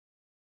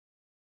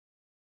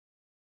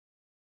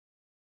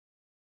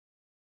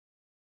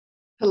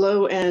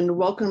Hello and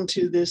welcome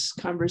to this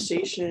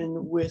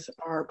conversation with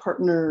our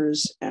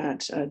partners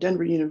at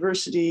Denver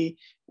University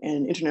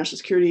and International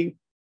Security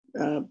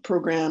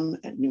Program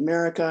at New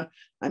America.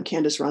 I'm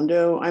Candace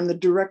Rondeau. I'm the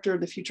director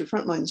of the Future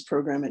Frontlines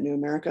program at New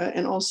America,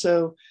 and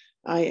also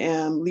I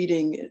am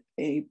leading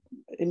an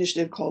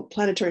initiative called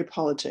Planetary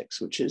Politics,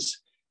 which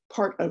is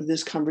part of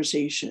this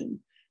conversation.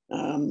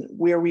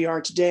 Where we are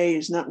today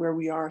is not where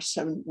we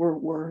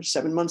were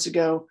 7 months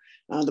ago.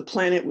 The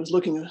planet was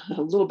looking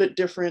a little bit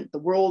different. The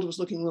world was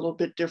looking a little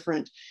bit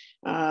different.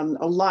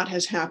 A lot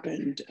has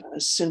happened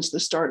since the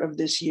start of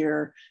this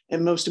year.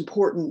 And most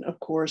important, of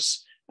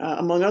course,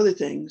 among other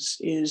things,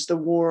 is the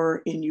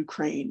war in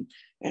Ukraine.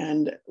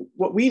 And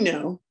what we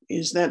know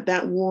is that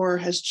that war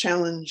has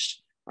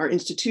challenged our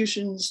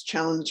institutions,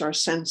 challenged our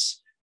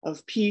sense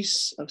of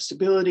peace, of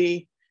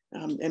stability,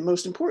 and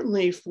most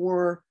importantly,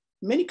 for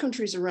many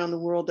countries around the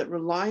world that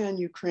rely on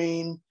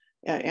Ukraine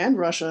and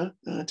Russia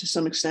to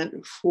some extent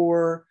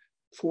for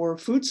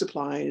food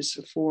supplies,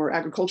 for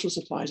agricultural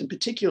supplies in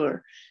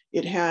particular,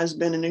 it has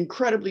been an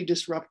incredibly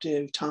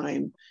disruptive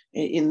time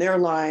in their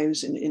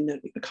lives, in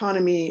the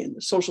economy, and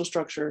the social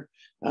structure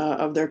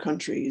of their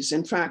countries.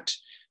 In fact,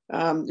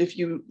 if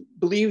you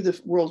believe the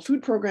World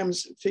Food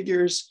Program's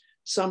figures,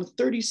 some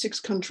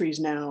 36 countries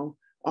now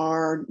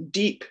are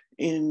deep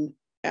in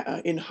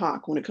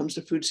hock when it comes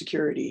to food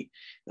security.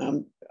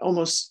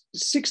 Almost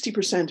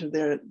 60%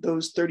 of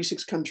those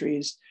 36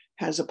 countries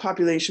has a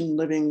population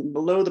living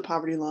below the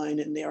poverty line,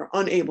 and they are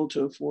unable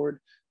to afford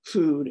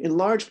food, in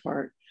large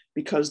part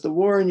because the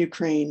war in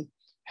Ukraine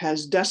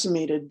has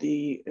decimated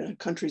the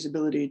country's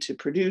ability to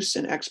produce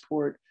and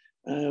export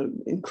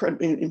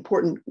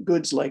important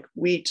goods like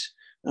wheat,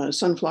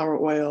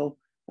 sunflower oil,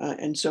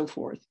 and so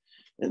forth.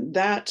 And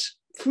that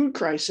food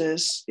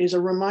crisis is a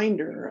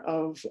reminder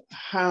of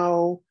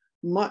how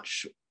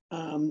much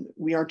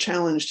we are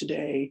challenged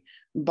today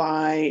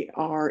by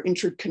our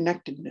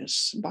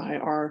interconnectedness, by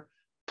our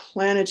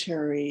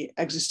planetary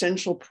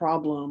existential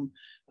problem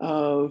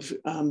of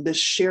this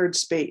shared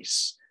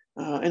space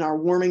in our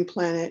warming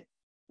planet,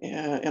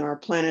 and our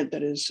planet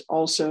that is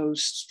also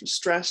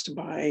stressed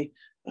by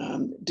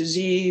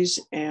disease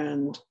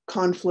and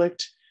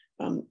conflict.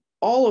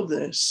 All of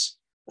this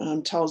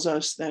tells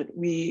us that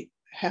we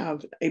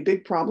have a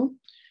big problem.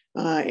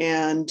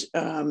 And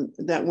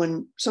that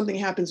when something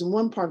happens in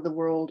one part of the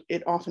world,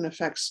 it often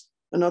affects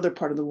another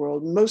part of the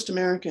world. Most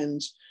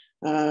Americans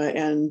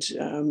and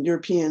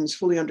Europeans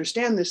fully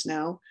understand this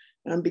now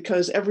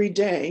because every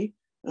day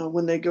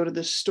when they go to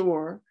the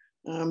store,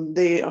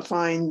 they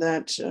find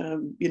that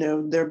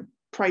their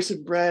price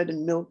of bread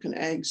and milk and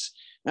eggs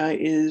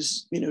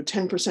is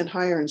 10%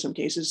 higher, in some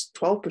cases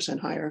 12%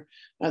 higher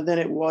than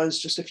it was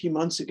just a few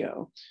months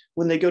ago.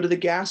 When they go to the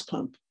gas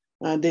pump,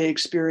 they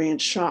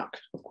experience shock,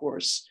 of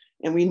course.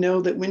 And we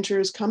know that winter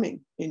is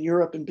coming in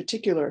Europe in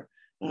particular,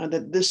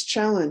 that this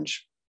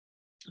challenge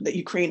that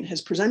Ukraine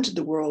has presented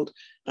the world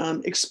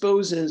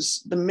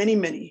exposes the many,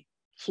 many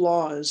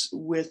flaws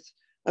with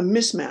a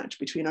mismatch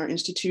between our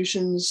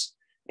institutions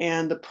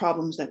and the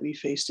problems that we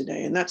face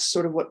today. And that's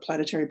sort of what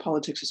Planetary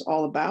Politics is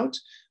all about,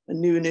 a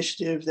new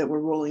initiative that we're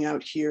rolling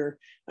out here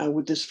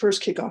with this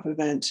first kickoff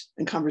event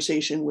and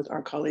conversation with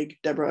our colleague,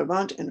 Deborah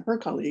Avant, and her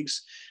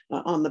colleagues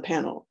on the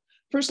panel.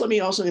 First, let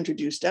me also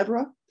introduce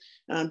Deborah.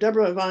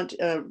 Deborah Avant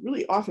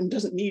really often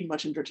doesn't need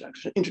much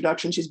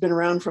introduction. She's been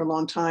around for a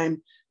long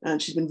time, and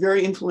she's been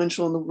very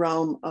influential in the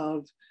realm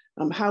of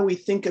how we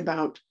think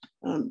about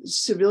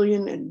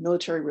civilian and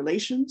military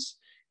relations.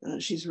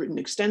 She's written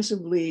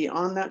extensively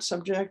on that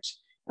subject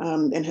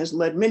and has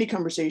led many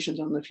conversations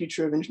on the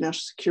future of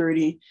international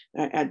security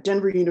at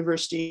Denver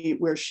University,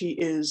 where she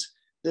is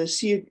the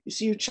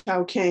Siu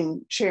Chao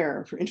Kang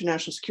Chair for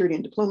International Security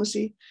and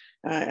Diplomacy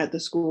at the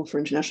School for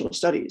International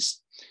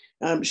Studies.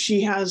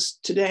 She has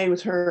today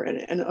with her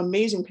an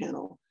amazing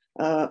panel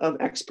of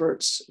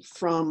experts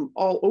from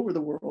all over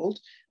the world,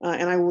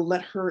 and I will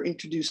let her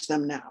introduce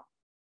them now.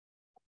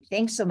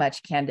 Thanks so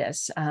much,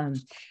 Candace.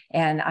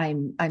 And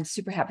I'm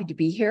super happy to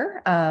be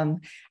here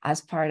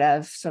as part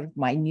of sort of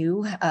my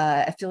new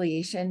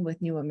affiliation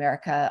with New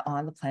America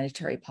on the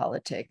Planetary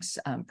Politics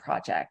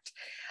project.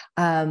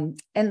 And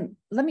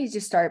let me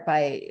just start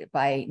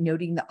by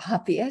noting the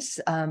obvious,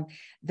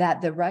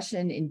 that the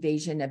Russian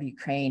invasion of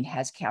Ukraine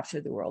has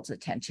captured the world's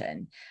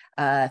attention.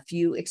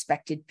 Few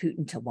expected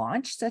Putin to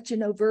launch such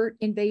an overt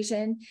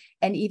invasion,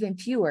 and even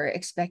fewer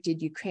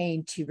expected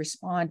Ukraine to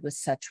respond with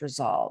such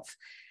resolve.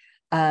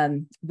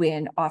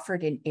 When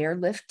offered an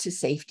airlift to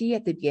safety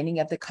at the beginning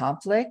of the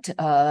conflict,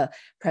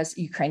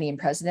 Ukrainian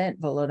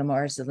President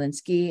Volodymyr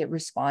Zelensky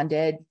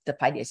responded, "The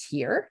fight is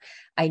here.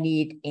 I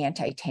need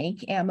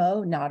anti-tank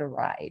ammo, not a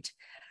ride."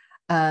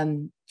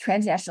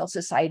 Transnational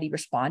society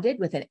responded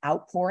with an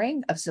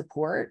outpouring of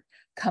support.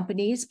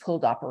 Companies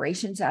pulled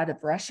operations out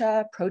of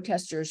Russia.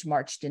 Protesters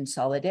marched in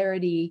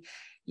solidarity.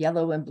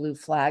 Yellow and blue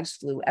flags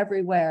flew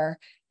everywhere.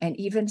 And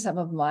even some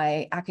of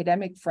my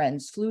academic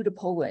friends flew to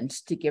Poland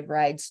to give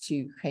rides to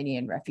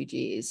Ukrainian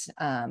refugees.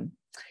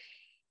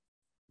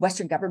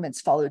 Western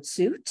governments followed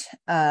suit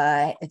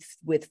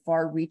with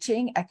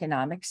far-reaching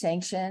economic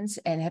sanctions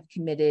and have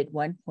committed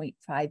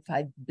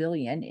 $1.55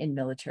 billion in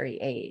military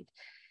aid.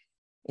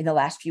 In the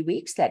last few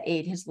weeks, that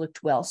aid has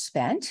looked well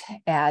spent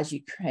as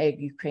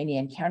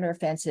Ukrainian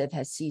counteroffensive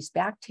has seized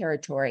back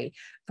territory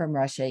from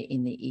Russia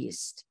in the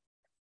east.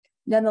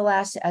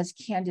 Nonetheless, as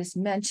Candace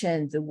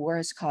mentioned, the war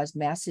has caused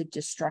massive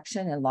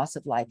destruction and loss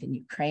of life in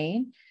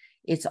Ukraine.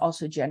 It's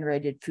also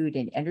generated food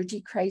and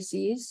energy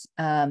crises.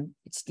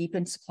 It's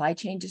deepened supply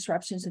chain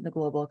disruptions in the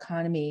global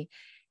economy,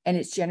 and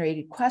it's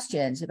generated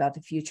questions about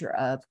the future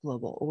of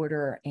global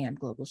order and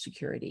global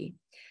security.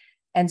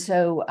 And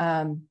so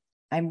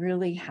I'm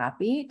really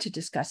happy to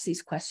discuss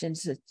these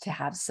questions, to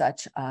have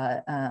such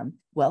a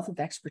wealth of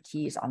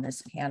expertise on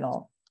this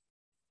panel.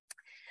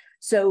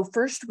 So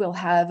first we'll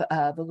have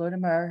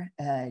Volodymyr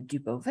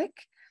Dubovyk,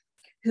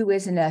 who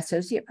is an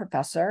associate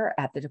professor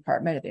at the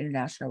Department of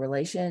International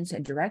Relations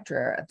and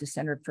director of the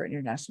Center for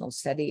International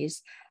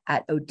Studies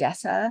at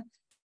Odessa,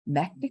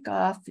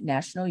 Mechnikov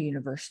National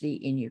University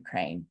in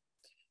Ukraine.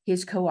 He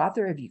is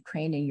co-author of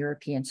Ukraine and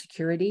European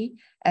Security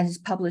and has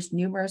published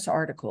numerous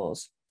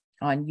articles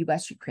on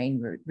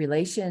US-Ukraine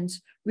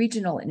relations,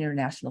 regional and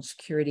international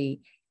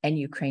security, and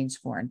Ukraine's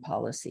foreign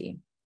policy.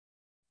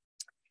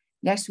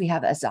 Next, we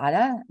have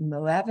Azadeh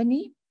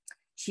Moaveni.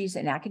 She's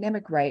an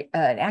academic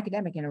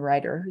and a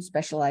writer who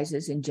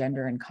specializes in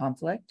gender and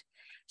conflict.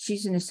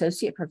 She's an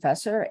associate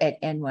professor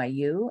at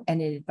NYU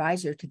and an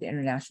advisor to the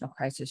International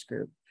Crisis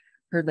Group.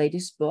 Her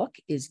latest book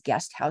is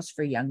Guest House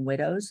for Young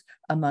Widows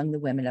Among the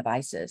Women of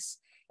ISIS.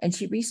 And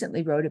she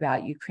recently wrote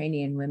about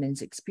Ukrainian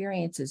women's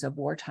experiences of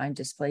wartime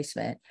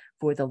displacement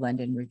for the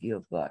London Review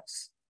of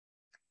Books.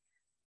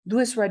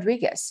 Luis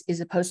Rodriguez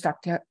is a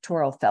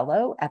postdoctoral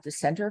fellow at the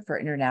Center for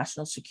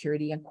International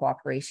Security and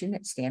Cooperation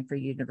at Stanford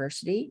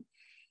University.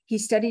 He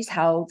studies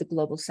how the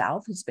Global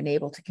South has been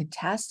able to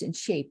contest and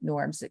shape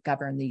norms that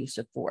govern the use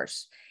of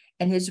force,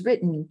 and has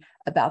written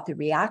about the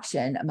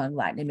reaction among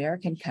Latin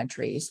American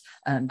countries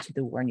to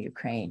the war in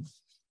Ukraine.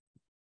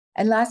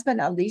 And last but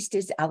not least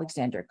is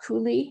Alexander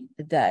Cooley,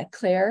 the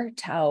Claire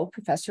Tao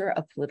Professor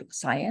of Political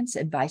Science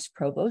and Vice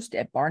Provost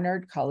at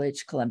Barnard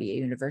College, Columbia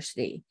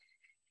University.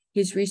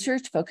 His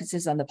research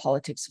focuses on the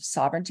politics of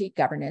sovereignty,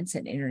 governance,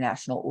 and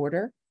international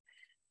order,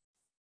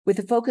 with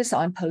a focus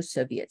on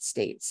post-Soviet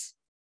states.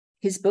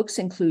 His books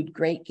include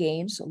Great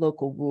Games,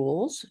 Local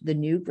Rules, The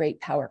New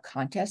Great Power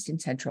Contest in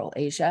Central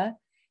Asia,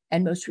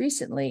 and most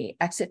recently,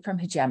 Exit from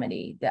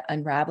Hegemony, The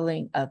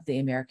Unraveling of the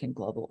American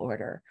Global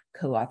Order,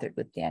 co-authored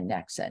with Dan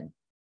Nexon.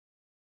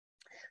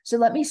 So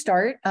let me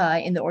start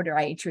in the order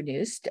I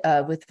introduced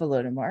with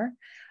Volodymyr.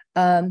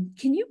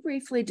 Can you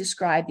briefly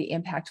describe the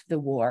impact of the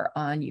war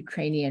on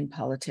Ukrainian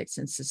politics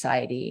and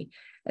society,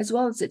 as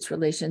well as its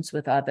relations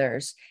with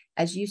others,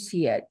 as you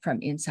see it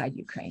from inside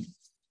Ukraine?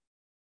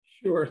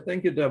 Sure.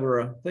 Thank you,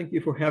 Deborah. Thank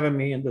you for having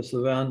me in this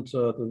event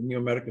to the New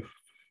America,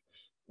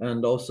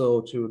 and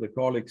also to the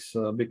colleagues,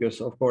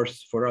 because of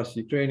course, for us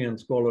Ukrainian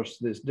scholars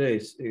these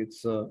days,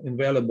 it's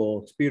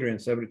invaluable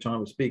experience every time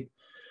we speak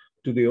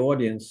to the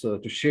audience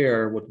to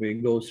share what we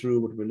go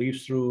through, what we live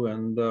through,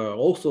 and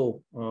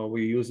also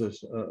we use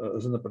this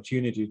as an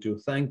opportunity to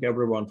thank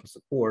everyone for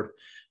support,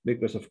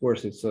 because of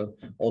course it's an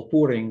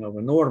outpouring of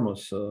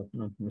enormous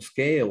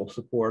scale of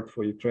support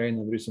for Ukraine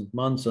in recent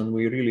months, and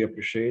we really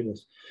appreciate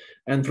this.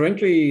 And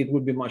frankly, it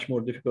would be much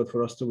more difficult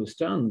for us to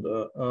withstand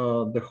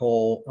the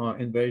whole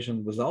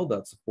invasion without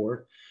that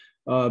support.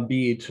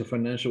 Be it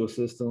financial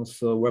assistance,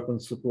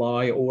 weapons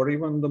supply, or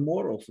even the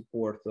moral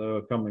support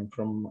coming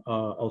from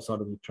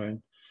outside of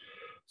Ukraine.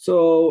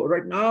 So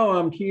right now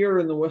I'm here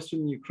in the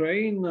Western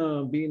Ukraine,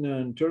 being an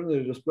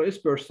internally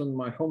displaced person.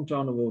 My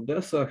hometown of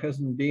Odessa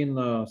hasn't been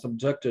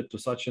subjected to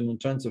such an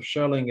intensive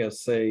shelling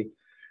as, say,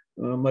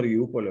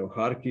 Mariupol or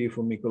Kharkiv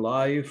or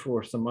Mykolaiv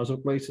or some other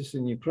places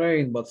in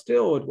Ukraine, but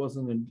still it was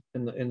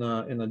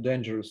in a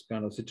dangerous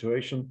kind of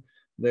situation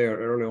there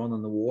early on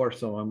in the war.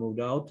 So I moved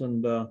out,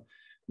 and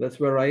that's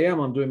where I am.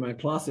 I'm doing my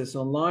classes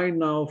online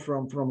now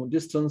from a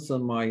distance,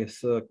 and my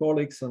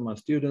colleagues and my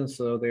students,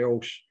 they're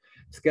all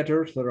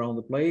scattered around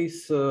the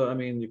place. I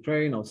mean,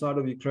 Ukraine, outside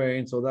of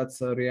Ukraine. So that's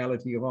the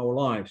reality of our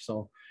life.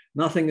 So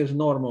nothing is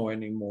normal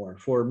anymore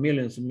for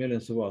millions and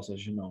millions of us,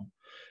 as you know.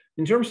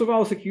 In terms of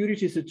our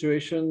security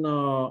situation,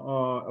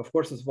 of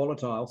course, it's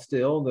volatile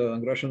still. The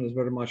aggression is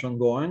very much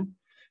ongoing,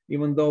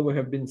 even though we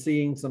have been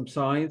seeing some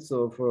signs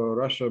of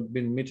Russia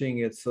been meeting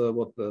its,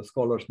 what the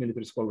scholars,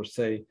 military scholars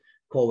say,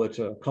 call it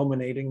a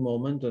culminating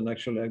moment. And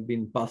actually I've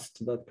been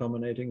past that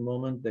culminating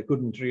moment. They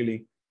couldn't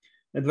really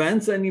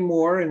advance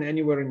anymore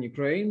anywhere in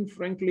Ukraine,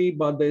 frankly,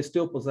 but they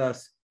still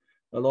possess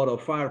a lot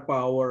of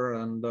firepower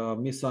and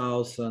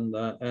missiles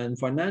and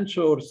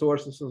financial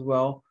resources as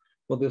well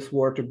for this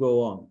war to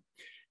go on.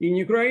 In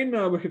Ukraine,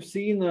 we have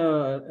seen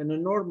an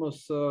enormous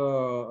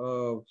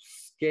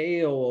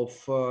scale of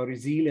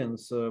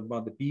resilience by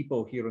the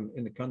people here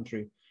in the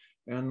country.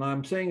 And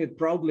I'm saying it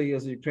proudly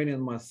as a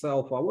Ukrainian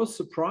myself. I was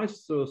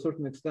surprised to a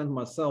certain extent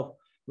myself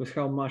with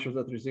how much of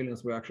that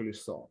resilience we actually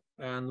saw.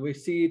 And we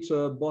see it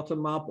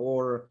bottom up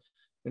or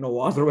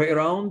other way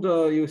around.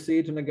 You see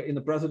it in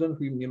the president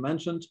who you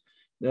mentioned,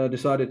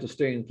 decided to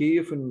stay in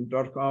Kyiv in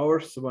dark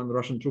hours when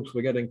Russian troops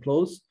were getting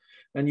close.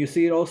 And you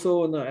see it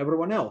also in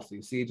everyone else.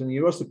 You see it in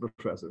university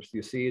professors.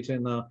 You see it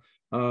in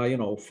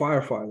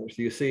firefighters.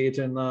 You see it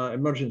in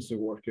emergency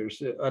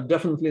workers.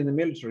 Definitely in the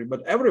military,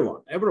 but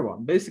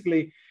everyone.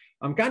 Basically,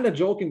 I'm kind of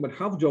joking, but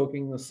half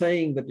joking,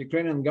 saying that the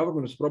Ukrainian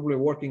government is probably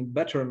working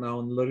better now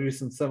in the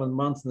recent 7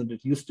 months than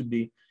it used to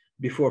be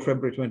before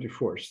February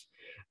 24th.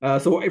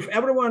 So if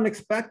everyone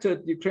expected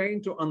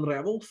Ukraine to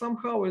unravel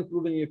somehow,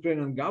 including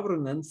Ukrainian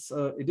governance,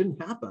 it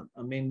didn't happen.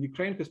 I mean,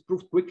 Ukraine has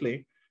proved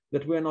quickly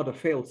that we are not a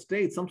failed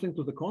state, something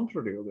to the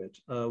contrary of it,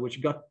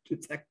 which got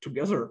its act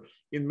together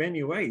in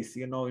many ways,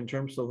 in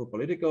terms of a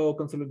political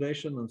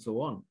consolidation and so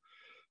on.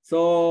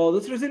 So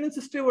this resilience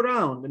is still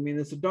around. I mean,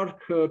 it's a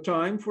dark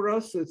time for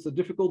us. It's a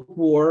difficult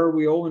war.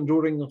 We're all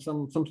enduring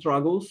some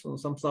struggles and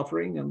some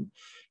suffering.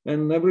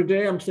 And every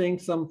day I'm seeing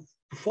some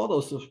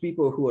photos of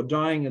people who are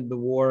dying in the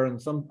war.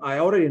 And I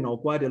already know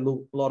quite a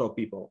lot of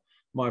people,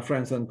 my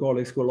friends and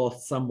colleagues, who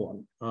lost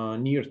someone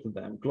near to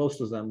them, close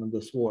to them in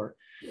this war.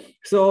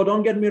 So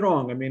don't get me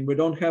wrong. I mean, we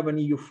don't have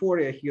any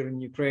euphoria here in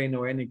Ukraine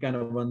or any kind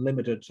of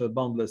unlimited,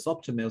 boundless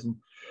optimism.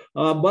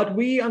 But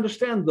we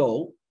understand,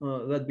 though,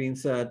 that being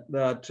said,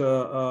 that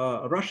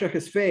Russia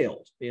has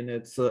failed in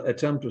its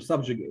attempt to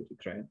subjugate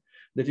Ukraine,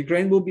 that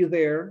Ukraine will be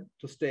there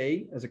to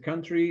stay as a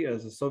country,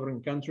 as a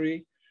sovereign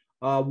country.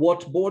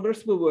 What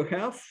borders we will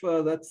have,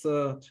 that's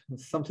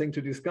something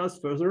to discuss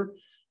further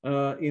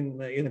in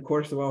the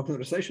course of our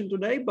conversation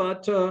today.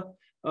 But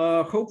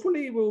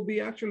hopefully we'll be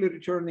actually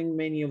returning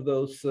many of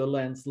those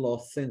lands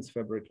lost since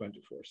February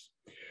 24th.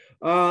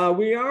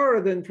 We are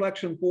at the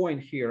inflection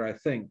point here, I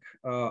think.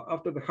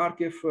 After the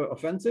Kharkiv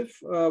offensive,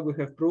 we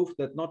have proved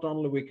that not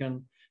only we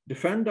can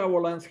defend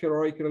our lands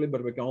heroically,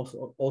 but we can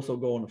also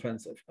go on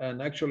offensive. And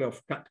actually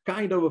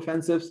kind of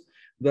offensives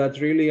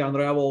that really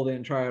unravel the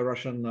entire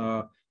Russian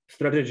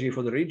strategy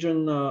for the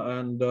region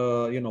and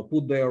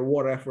put their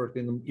war effort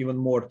in even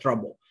more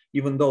trouble,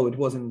 even though it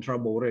was in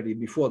trouble already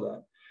before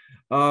that.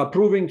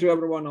 Proving to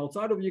everyone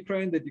outside of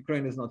Ukraine that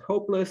Ukraine is not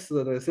hopeless,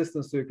 that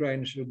assistance to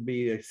Ukraine should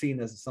be seen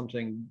as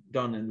something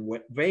done in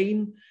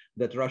vain,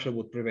 that Russia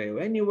would prevail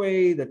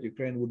anyway, that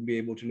Ukraine would be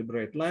able to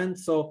liberate land.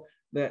 So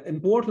the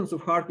importance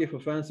of Kharkiv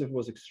offensive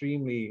was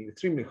extremely,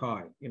 extremely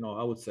high,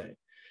 I would say.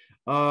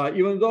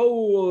 Even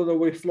though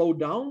we slowed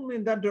down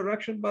in that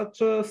direction, but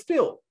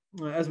still,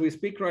 as we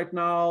speak right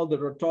now,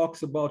 there are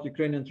talks about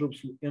Ukrainian troops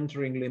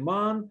entering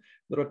Liman.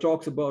 There are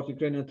talks about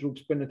Ukrainian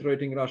troops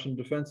penetrating Russian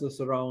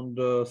defenses around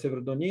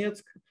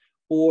Severodonetsk,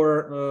 or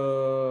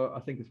I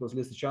think it was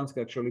Lysychansk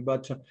actually.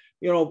 But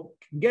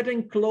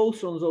getting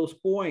close on those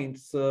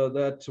points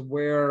that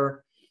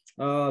were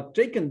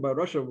taken by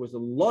Russia with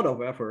a lot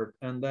of effort,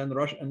 and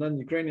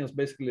then Ukrainians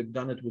basically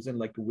done it within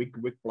like a week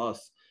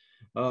plus.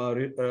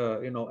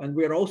 And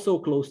we're also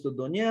close to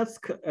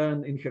Donetsk,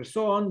 and in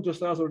Kherson, just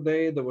the other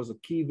day, there was a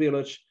key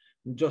village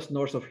just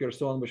north of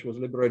Kherson, which was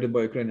liberated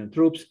by Ukrainian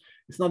troops.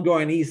 It's not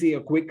going easy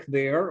or quick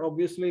there,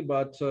 obviously,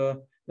 but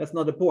that's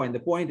not the point.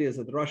 The point is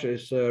that Russia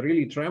is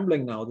really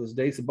trembling now these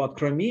days about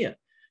Crimea.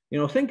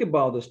 Think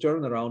about this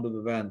turnaround of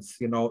events.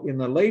 In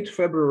the late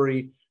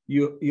February,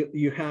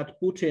 you had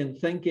Putin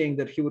thinking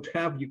that he would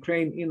have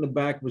Ukraine in the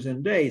back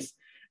within days.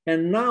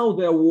 And now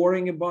they're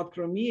worrying about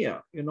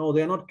Crimea.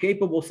 They're not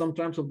capable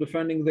sometimes of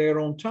defending their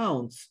own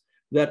towns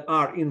that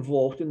are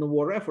involved in the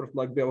war effort,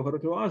 like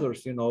Belgorod or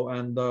others,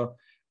 and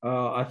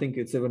I think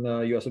it's even the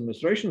US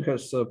administration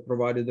has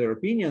provided their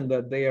opinion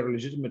that they are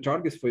legitimate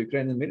targets for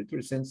Ukrainian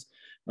military, since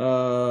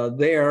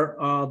there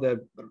are the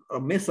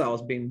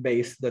missiles being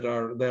based that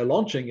they're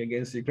launching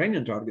against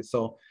Ukrainian targets.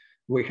 So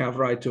we have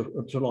right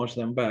to launch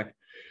them back.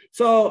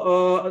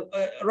 So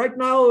right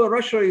now,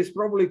 Russia is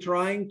probably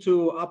trying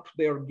to up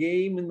their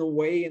game in a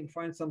way and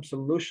find some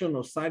solution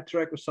or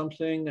sidetrack or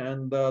something.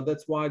 And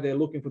that's why they're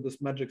looking for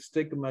this magic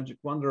stick, a magic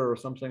wonder or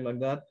something like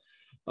that.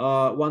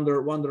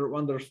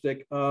 Wonder stick,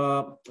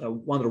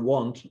 wonder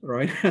wand,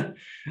 right?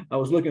 I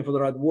was looking for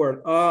the right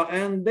word.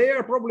 And they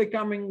are probably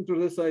coming to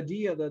this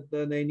idea that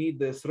they need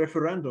this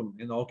referendum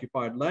in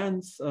occupied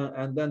lands.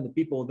 And then the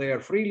people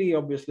there freely,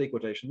 obviously,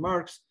 quotation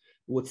marks,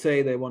 would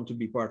say they want to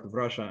be part of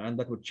Russia, and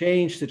that would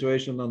change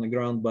situation on the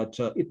ground, but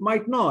it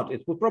might not.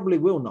 It probably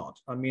will not.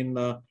 I mean,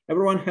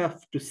 everyone have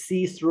to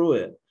see through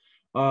it.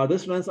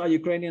 These lands are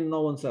Ukrainian,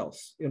 no one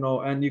else,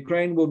 and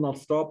Ukraine will not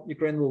stop.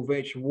 Ukraine will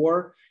wage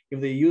war. If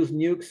they use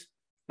nukes,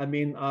 I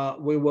mean,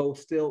 we will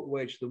still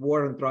wage the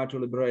war and try to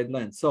liberate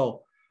land.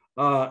 So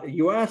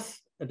US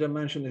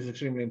dimension is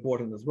extremely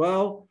important as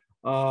well.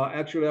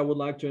 Actually, I would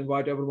like to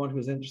invite everyone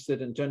who's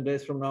interested. In 10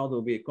 days from now, there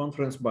will be a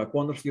conference by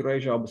Ponders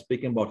Eurasia. I'll be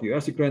speaking about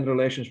US-Ukraine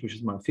relations, which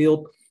is my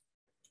field.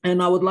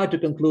 And I would like to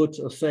conclude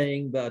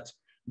saying that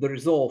the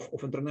resolve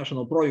of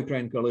international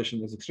pro-Ukraine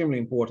coalition is extremely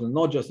important,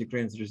 not just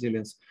Ukraine's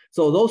resilience.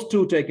 So those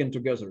two taken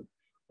together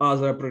are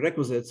the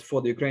prerequisites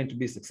for the Ukraine to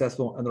be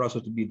successful and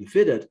Russia to be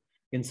defeated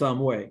in some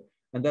way.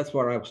 And that's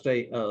where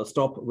I'll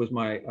stop with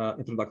my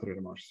introductory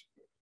remarks.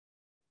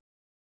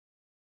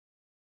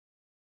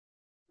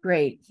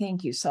 Great,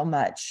 thank you so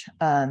much.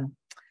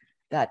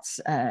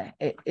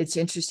 It's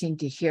interesting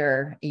to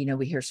hear,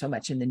 we hear so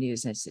much in the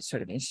news, and it's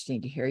sort of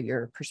interesting to hear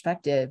your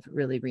perspective,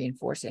 really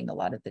reinforcing a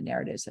lot of the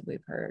narratives that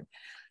we've heard.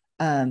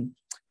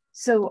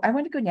 So I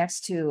want to go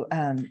next to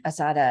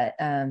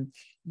Azadeh.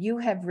 You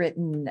have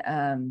written,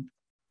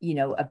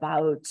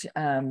 about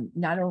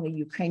not only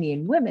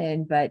Ukrainian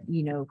women, but,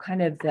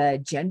 kind of the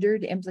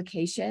gendered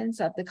implications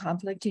of the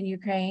conflict in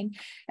Ukraine.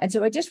 And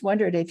so I just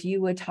wondered if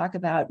you would talk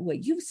about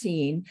what you've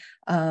seen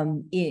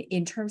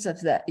in terms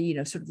of the,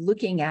 sort of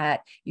looking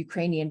at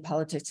Ukrainian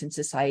politics and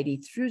society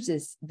through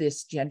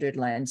this gendered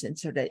lens, and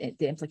sort of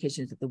the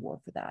implications of the war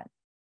for that.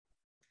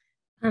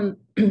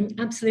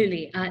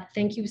 Absolutely.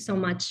 Thank you so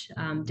much,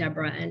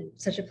 Deborah, and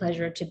such a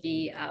pleasure to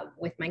be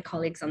with my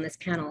colleagues on this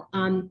panel.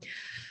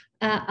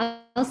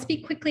 I'll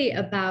speak quickly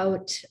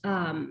about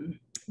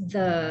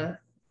the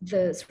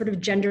sort of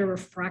gender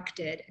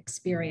refracted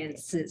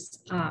experiences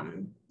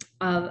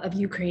of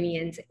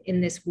Ukrainians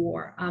in this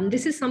war.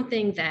 This is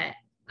something that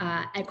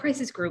at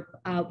Crisis Group,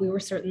 we were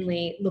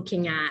certainly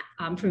looking at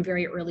from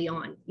very early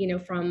on,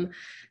 from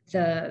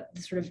the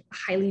sort of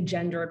highly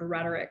gendered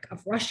rhetoric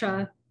of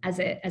Russia as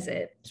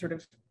it sort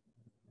of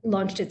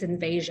launched its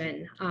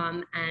invasion,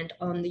 and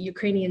on the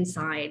Ukrainian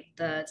side,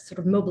 the sort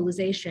of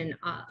mobilization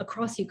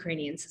across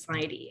Ukrainian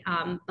society,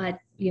 but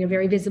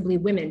very visibly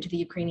women to the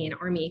Ukrainian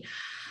army,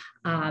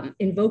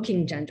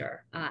 invoking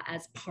gender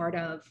as part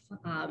of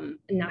a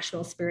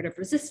national spirit of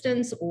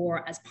resistance,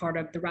 or as part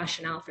of the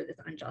rationale for this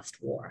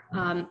unjust war.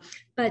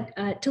 But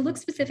to look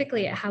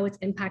specifically at how it's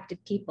impacted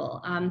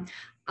people,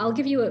 I'll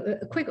give you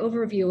a quick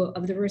overview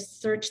of the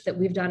research that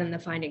we've done and the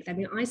findings. I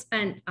mean, I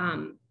spent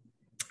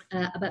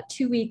about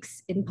 2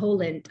 weeks in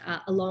Poland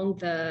along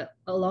the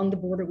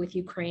border with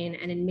Ukraine,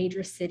 and in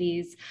major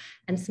cities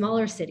and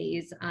smaller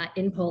cities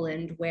in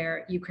Poland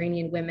where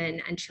Ukrainian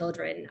women and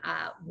children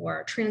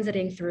were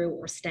transiting through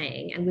or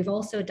staying. And we've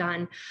also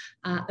done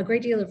a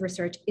great deal of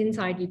research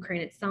inside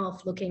Ukraine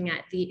itself, looking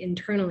at the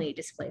internally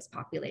displaced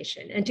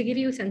population. And to give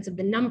you a sense of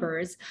the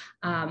numbers,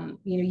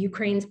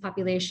 Ukraine's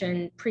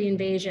population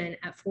pre-invasion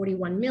at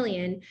 41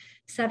 million,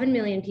 7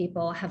 million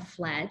people have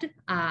fled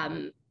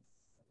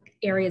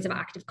areas of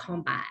active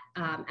combat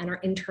and are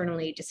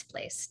internally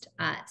displaced.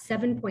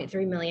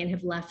 7.3 million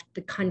have left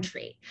the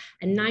country,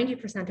 and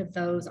 90% of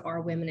those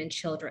are women and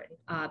children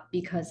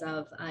because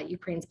of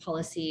Ukraine's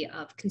policy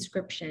of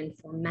conscription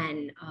for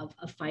men of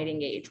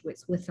fighting age,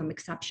 with some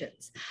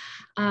exceptions.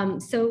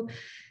 As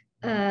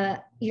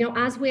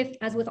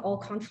with all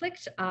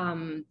conflict,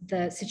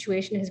 the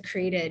situation has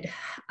created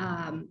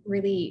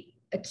really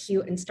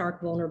acute and stark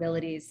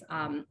vulnerabilities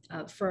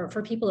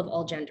for people of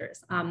all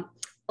genders.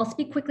 I'll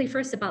speak quickly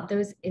first about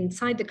those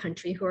inside the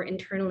country who are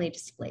internally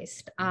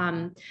displaced.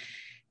 Our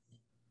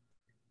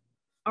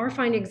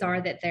findings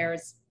are that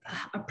there's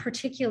a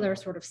particular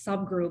sort of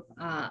subgroup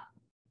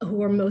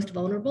who are most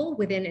vulnerable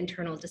within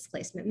internal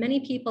displacement.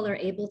 Many people are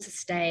able to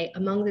stay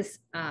among this,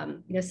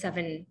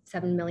 7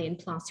 million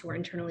plus who are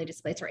internally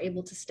displaced, are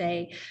able to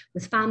stay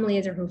with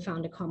families or who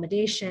found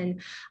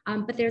accommodation.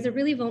 But there's a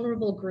really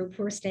vulnerable group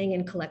who are staying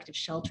in collective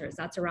shelters.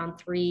 That's around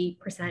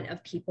 3%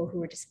 of people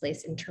who are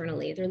displaced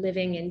internally. They're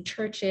living in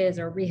churches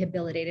or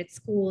rehabilitated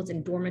schools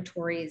and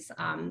dormitories.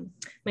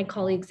 My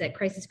colleagues at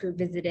Crisis Group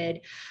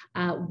visited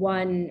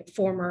one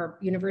former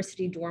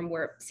university dorm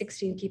where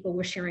 16 people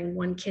were sharing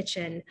one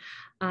kitchen.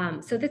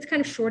 So this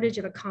kind of shortage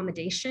of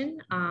accommodation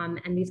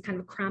and these kind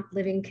of cramped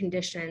living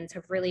conditions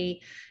have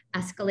really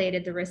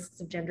escalated the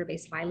risks of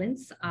gender-based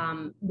violence.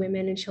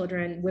 Women and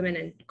children, women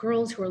and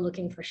girls who are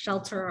looking for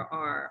shelter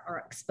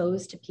are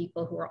exposed to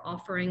people who are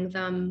offering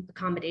them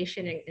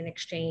accommodation in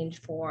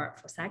exchange for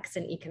sex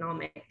and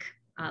economic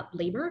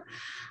labor.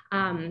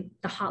 The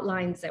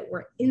hotlines that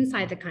were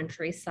inside the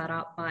country set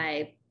up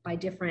by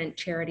different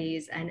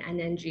charities and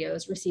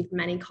NGOs received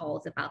many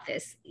calls about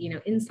this,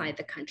 inside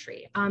the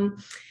country.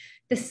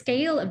 The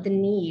scale of the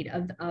need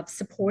of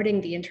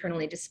supporting the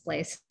internally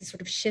displaced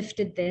sort of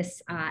shifted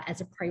this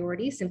as a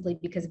priority simply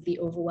because of the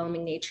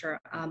overwhelming nature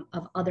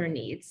of other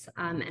needs.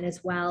 And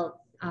as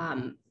well,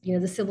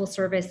 the civil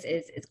service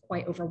is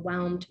quite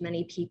overwhelmed.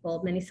 Many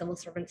civil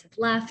servants have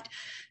left.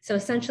 So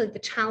essentially the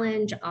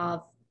challenge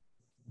of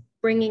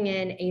bringing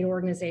in aid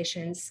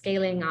organizations,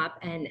 scaling up,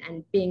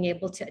 and being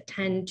able to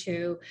attend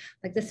to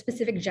the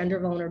specific gender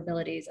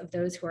vulnerabilities of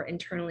those who are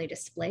internally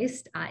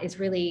displaced is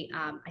really,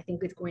 I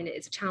think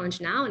it's a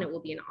challenge now, and it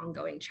will be an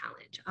ongoing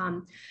challenge.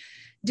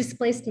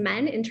 Displaced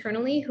men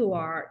internally who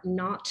are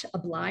not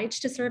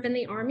obliged to serve in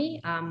the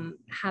army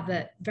have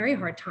a very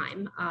hard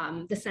time.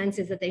 The sense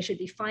is that they should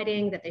be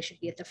fighting, that they should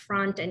be at the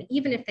front, and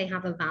even if they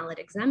have a valid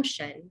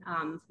exemption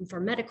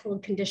for medical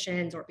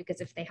conditions or because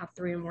if they have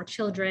 3 or more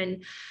children,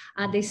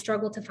 they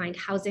struggle to find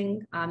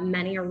housing.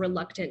 Many are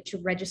reluctant to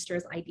register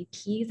as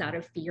IDPs out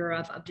of fear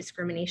of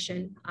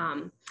discrimination.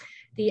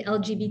 The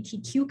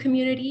LGBTQ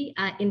community,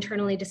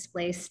 internally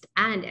displaced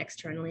and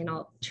externally, and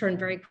I'll turn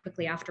very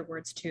quickly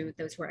afterwards to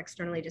those who are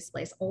externally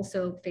displaced,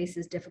 also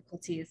faces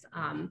difficulties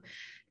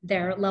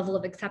their level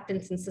of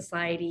acceptance in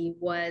society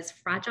was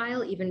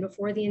fragile even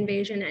before the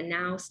invasion, and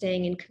now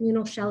staying in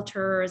communal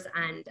shelters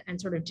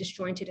and sort of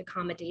disjointed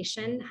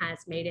accommodation has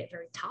made it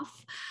very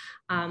tough.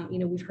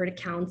 We've heard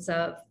accounts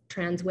of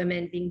trans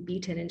women being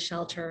beaten in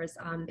shelters.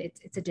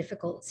 It's a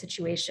difficult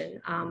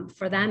situation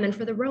for them and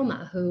for the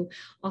Roma, who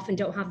often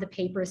don't have the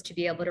papers to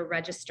be able to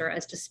register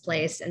as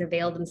displaced and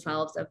avail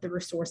themselves of the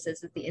resources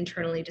that the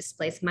internally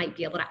displaced might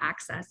be able to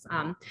access.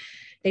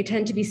 They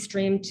tend to be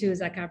streamed to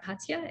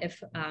Zakarpattia,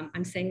 if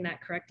I'm saying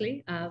that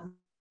correctly.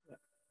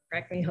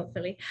 Correct me,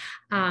 hopefully.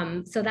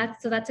 So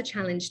that's a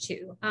challenge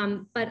too.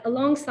 But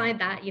alongside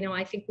that,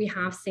 I think we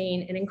have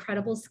seen an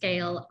incredible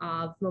scale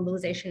of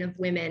mobilization of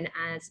women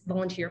as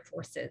volunteer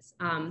forces.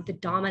 The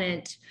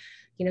dominant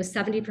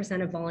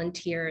 70% of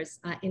volunteers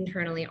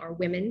internally are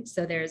women.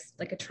 So there's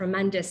like a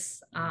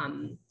tremendous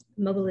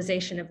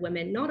mobilization of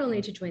women, not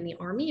only to join the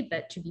army,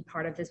 but to be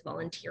part of this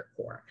volunteer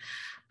corps.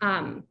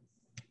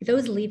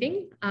 Those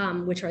leaving,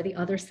 which are the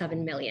other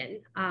 7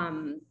 million,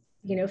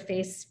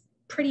 face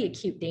pretty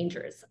acute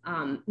dangers.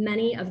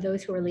 Many of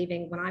those who are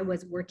leaving, when I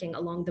was working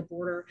along the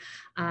border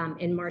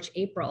in March,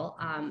 April,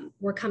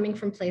 were coming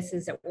from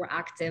places that were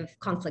active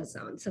conflict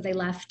zones. So they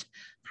left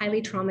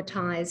highly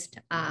traumatized.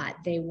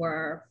 They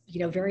were,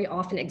 very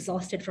often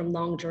exhausted from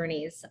long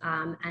journeys,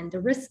 and the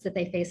risks that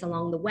they face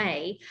along the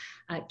way,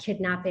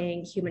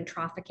 kidnapping, human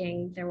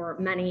trafficking. There were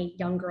many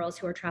young girls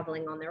who were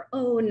traveling on their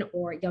own,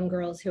 or young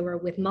girls who were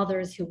with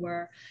mothers who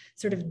were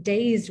sort of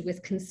dazed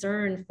with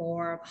concern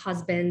for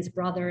husbands,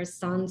 brothers,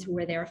 sons who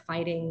were there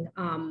fighting,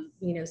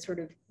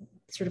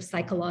 sort of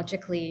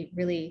psychologically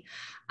really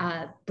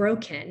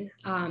broken.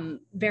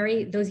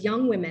 Those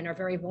young women are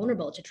very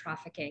vulnerable to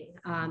trafficking,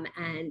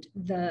 and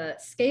the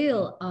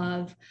scale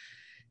of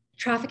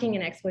trafficking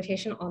and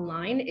exploitation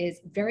online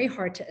is very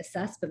hard to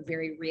assess, but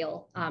very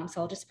real. So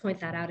I'll just point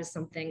that out as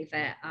something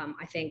that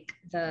I think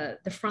the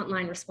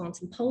frontline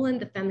response in Poland,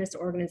 the feminist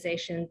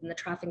organizations and the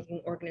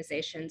trafficking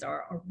organizations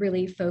are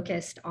really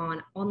focused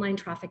on online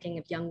trafficking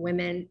of young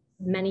women.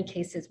 Many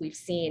cases we've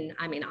seen.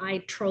 I mean, I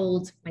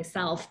trolled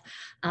myself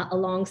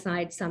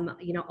alongside some,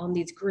 on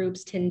these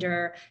groups,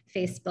 Tinder,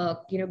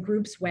 Facebook,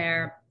 groups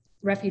where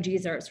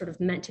refugees are sort of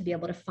meant to be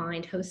able to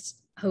find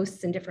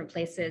hosts in different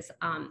places.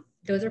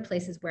 Those are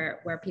places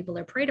where people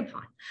are preyed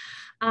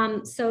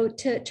upon. So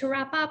to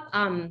wrap up,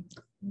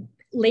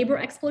 labor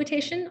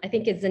exploitation, I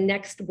think, is the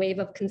next wave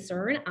of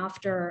concern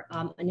after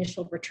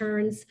initial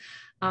returns.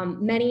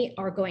 Many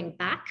are going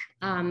back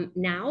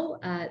now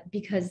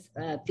because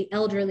the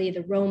elderly,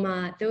 the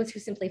Roma, those who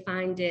simply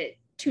find it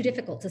too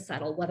difficult to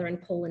settle, whether in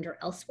Poland or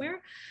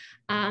elsewhere.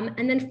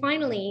 And then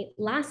finally,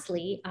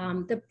 lastly,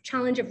 the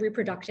challenge of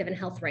reproductive and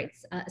health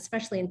rights,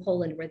 especially in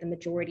Poland, where the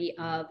majority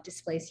of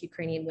displaced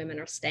Ukrainian women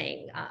are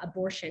staying.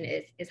 Abortion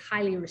is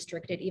highly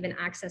restricted. Even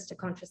access to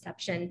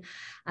contraception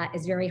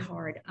is very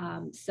hard.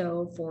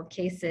 So for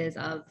cases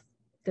of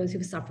those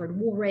who've suffered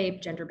war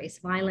rape, gender-based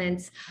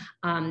violence,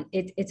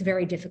 it's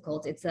very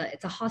difficult. It's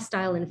a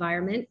hostile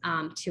environment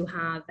to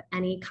have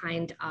any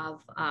kind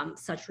of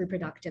such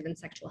reproductive and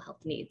sexual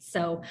health needs.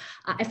 So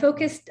I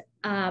focused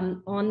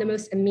on the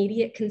most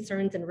immediate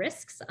concerns and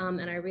risks,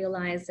 and I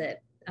realized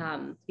that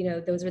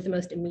those are the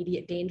most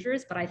immediate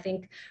dangers, but I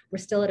think we're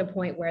still at a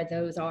point where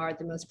those are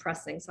the most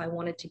pressing. So I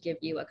wanted to give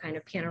you a kind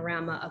of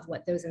panorama of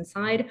what those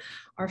inside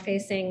are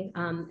facing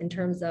in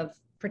terms of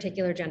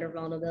particular gender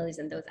vulnerabilities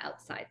and those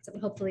outside. So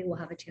hopefully we'll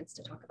have a chance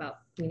to talk about,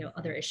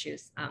 other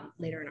issues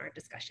later in our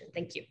discussion.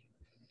 Thank you.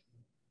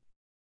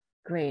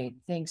 Great,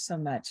 thanks so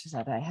much,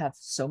 Azadeh. I have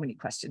so many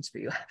questions for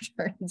you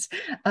afterwards.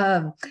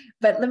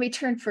 But let me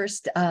turn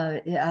first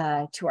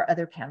to our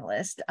other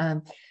panelist.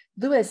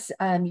 Louis,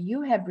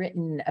 you have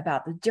written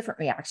about the different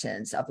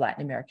reactions of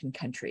Latin American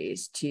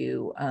countries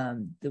to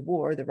the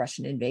war, the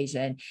Russian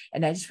invasion,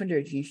 and I just wonder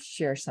if you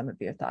share some of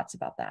your thoughts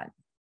about that.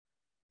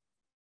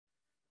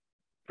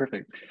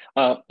 Perfect.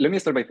 Let me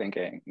start by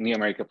thanking New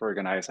America for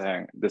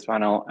organizing this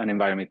panel and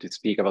inviting me to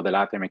speak about the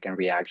Latin American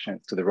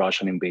reactions to the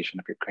Russian invasion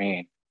of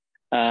Ukraine.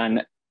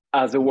 And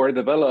as the war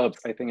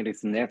develops, I think it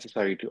is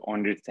necessary to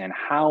understand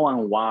how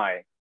and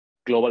why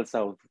Global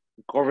South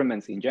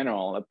governments in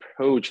general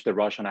approach the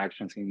Russian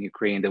actions in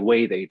Ukraine the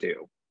way they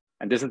do.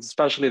 And this is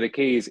especially the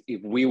case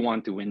if we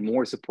want to win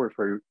more support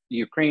for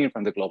Ukraine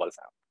from the Global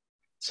South.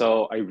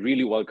 So I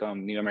really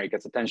welcome New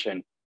America's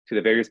attention to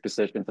the various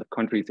positions of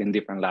countries in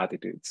different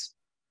latitudes.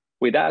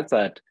 With that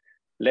said,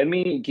 let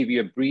me give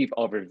you a brief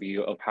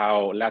overview of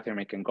how Latin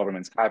American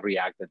governments have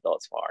reacted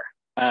thus far.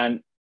 And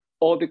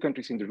all the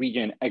countries in the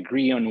region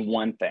agree on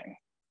one thing.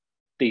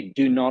 They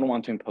do not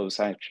want to impose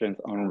sanctions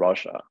on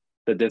Russia,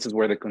 that this is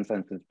where the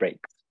consensus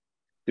breaks.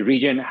 The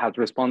region has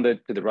responded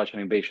to the Russian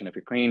invasion of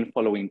Ukraine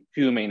following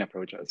two main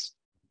approaches.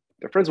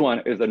 The first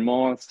one is that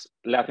most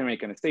Latin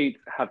American states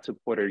have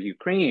supported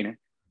Ukraine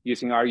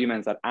using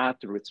arguments that add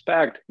to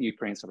respect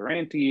Ukraine's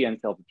sovereignty and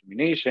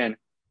self-determination.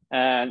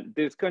 And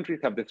these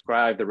countries have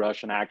described the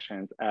Russian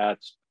actions as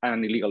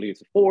an illegal use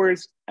of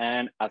force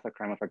and as a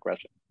crime of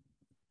aggression.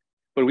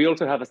 But we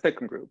also have a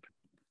second group.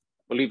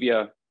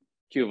 Bolivia,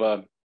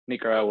 Cuba,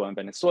 Nicaragua, and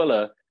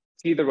Venezuela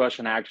see the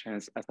Russian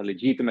actions as a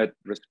legitimate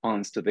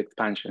response to the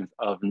expansions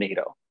of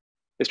NATO.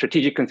 The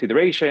strategic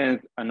considerations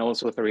and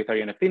also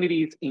authoritarian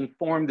affinities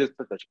inform this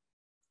position.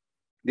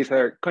 These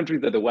are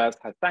countries that the West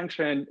has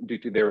sanctioned due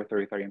to their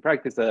authoritarian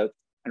practices,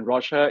 and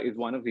Russia is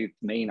one of its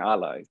main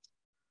allies.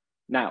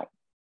 Now,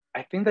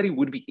 I think that it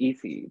would be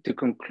easy to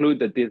conclude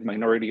that this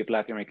minority of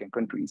Latin American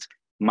countries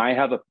might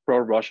have a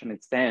pro-Russian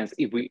stance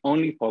if we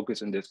only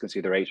focus on this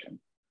consideration.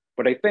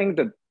 But I think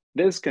that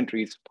this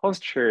country's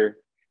posture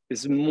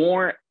is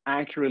more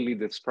accurately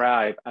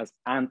described as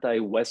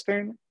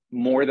anti-Western,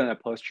 more than a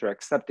posture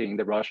accepting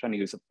the Russian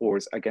use of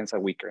force against a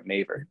weaker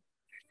neighbor.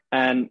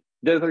 And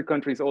those are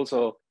countries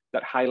also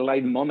that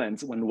highlight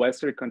moments when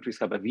Western countries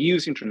have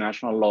abused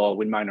international law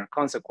with minor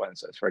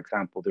consequences, for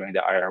example, during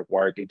the Iraq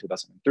War in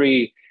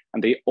 2003,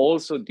 and they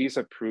also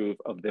disapprove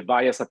of the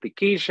bias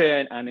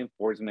application and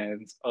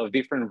enforcement of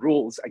different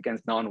rules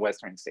against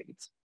non-Western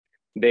states.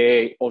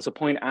 They also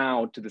point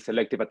out to the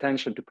selective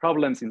attention to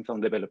problems in some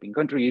developing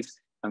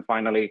countries. And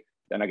finally,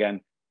 then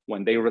again,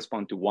 when they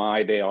respond to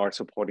why they are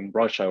supporting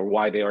Russia or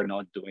why they are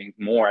not doing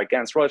more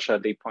against Russia,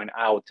 they point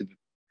out to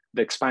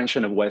the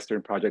expansion of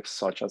Western projects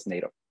such as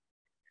NATO.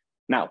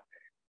 Now,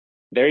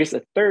 there is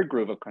a third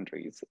group of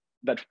countries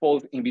that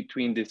falls in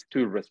between these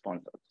two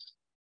responses.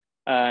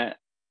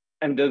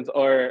 And those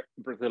are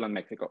Brazil and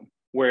Mexico,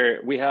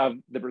 where we have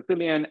the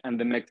Brazilian and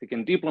the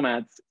Mexican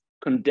diplomats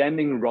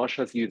condemning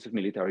Russia's use of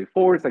military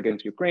force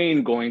against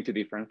Ukraine, going to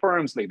different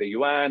forums like the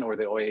UN or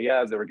the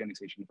OAS, the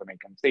Organization of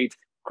American States,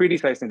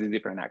 criticizing these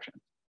different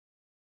actions.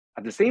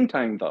 At the same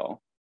time, though,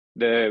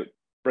 the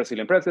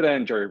Brazilian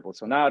president, Jair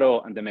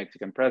Bolsonaro, and the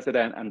Mexican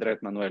president, Andrés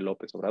Manuel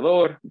López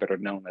Obrador, better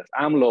known as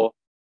AMLO,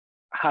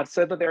 have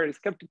said that they are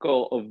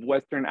skeptical of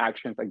Western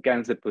actions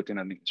against the Putin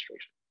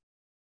administration.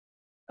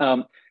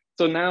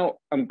 So now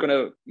I'm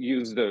gonna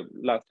use the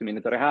last 2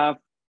 minutes that I have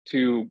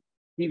to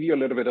give you a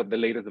little bit of the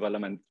latest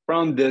developments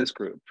from this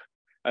group,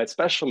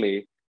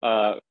 especially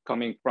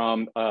coming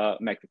from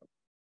Mexico.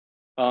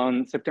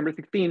 On September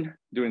 16,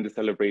 during the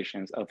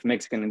celebrations of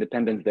Mexican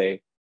Independence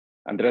Day,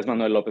 Andrés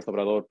Manuel López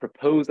Obrador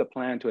proposed a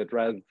plan to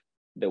address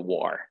the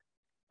war.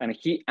 And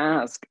he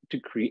asked to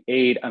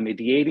create a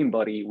mediating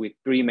body with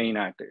three main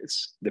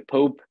actors: the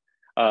Pope,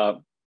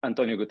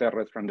 Antonio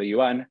Guterres from the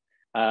UN,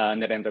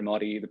 and Narendra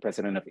Modi, the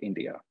president of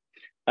India.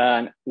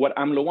 And what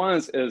AMLO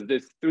wants is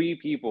these three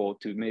people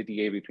to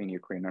mediate between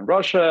Ukraine and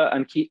Russia.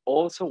 And he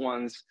also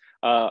wants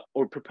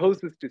or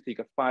proposes to seek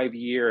a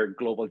 5-year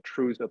global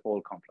truce of all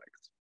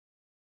conflicts.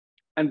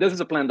 And this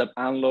is a plan that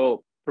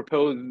AMLO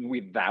proposed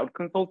without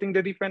consulting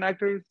the different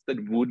actors that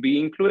would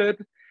be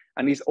included.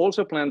 And it's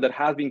also a plan that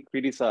has been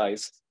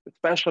criticized,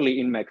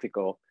 especially in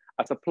Mexico,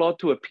 as a plot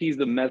to appease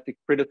domestic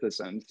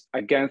criticisms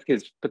against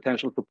his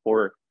potential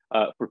support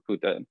for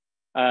Putin.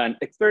 And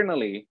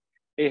externally,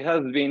 it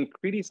has been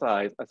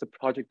criticized as a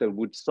project that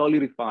would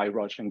solidify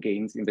Russian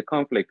gains in the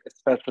conflict,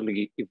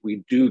 especially if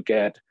we do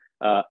get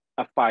a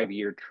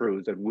 5-year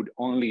truce that would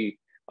only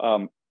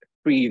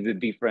freeze the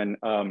different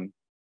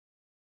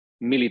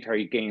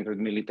military gains or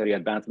military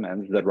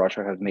advancements that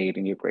Russia has made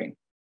in Ukraine.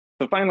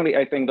 So finally,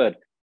 I think that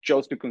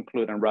just to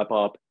conclude and wrap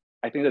up,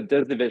 I think that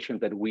these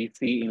divisions that we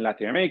see in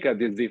Latin America,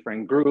 these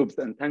different groups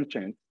and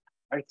tensions,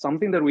 are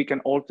something that we can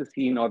also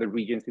see in other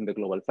regions in the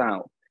global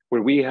south,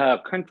 where we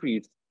have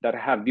countries that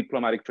have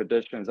diplomatic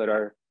traditions that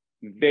are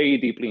very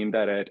deeply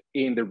embedded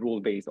in the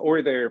rule-based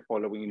order,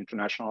 following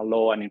international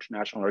law and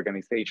international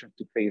organizations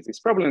to face these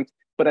problems.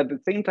 But at the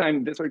same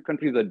time, these are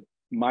countries that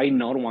might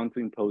not want to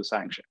impose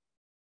sanctions.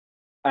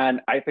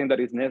 And I think that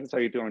it's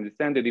necessary to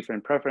understand the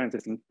different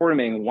preferences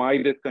informing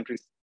why these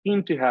countries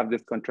seem to have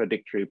this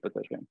contradictory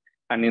position.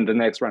 And in the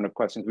next round of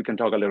questions, we can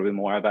talk a little bit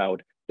more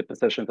about the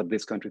positions of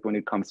these countries when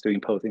it comes to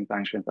imposing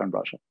sanctions on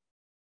Russia.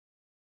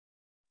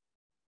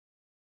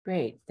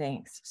 Great,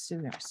 thanks.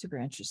 Super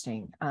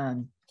interesting.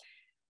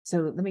 So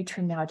let me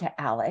turn now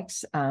to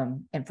Alex.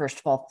 And first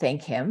of all,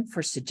 thank him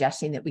for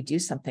suggesting that we do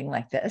something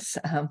like this.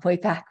 Way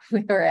back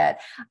we were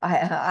at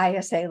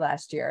ISA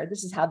last year.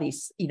 This is how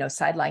these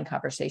sideline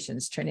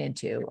conversations turn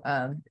into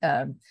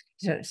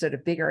sort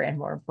of bigger and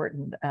more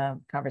important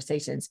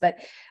conversations. But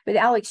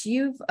Alex,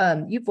 you've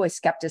voiced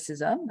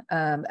skepticism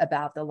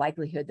about the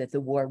likelihood that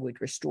the war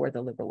would restore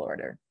the liberal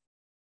order.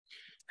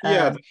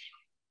 Yeah.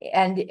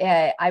 And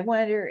I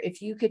wonder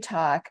if you could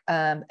talk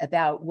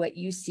about what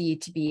you see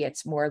to be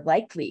its more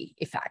likely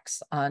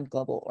effects on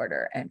global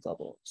order and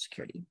global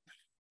security.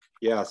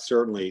 Yeah,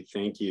 certainly.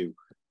 Thank you,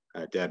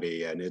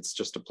 Debbie. And it's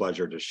just a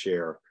pleasure to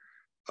share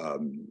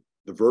the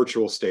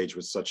virtual stage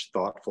with such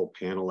thoughtful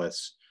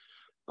panelists.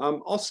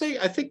 I'll say,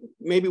 I think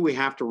maybe we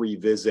have to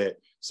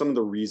revisit some of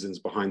the reasons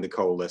behind the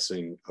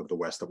coalescing of the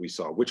West that we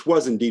saw, which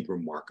was indeed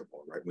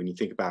remarkable, right? When you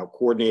think about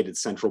coordinated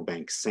central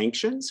bank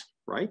sanctions,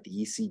 right?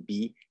 The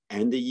ECB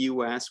and the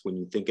US, when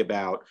you think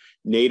about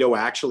NATO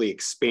actually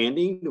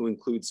expanding to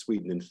include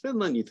Sweden and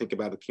Finland, you think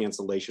about the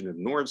cancellation of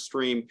Nord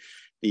Stream,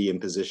 the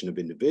imposition of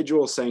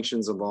individual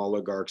sanctions of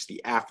oligarchs,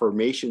 the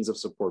affirmations of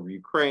support of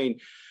Ukraine,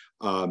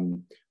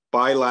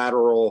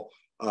 bilateral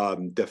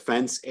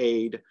defense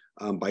aid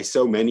by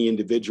so many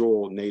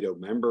individual NATO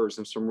members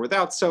and from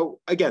without. So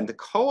again, the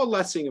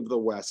coalescing of the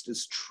West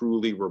is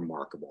truly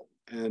remarkable.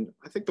 And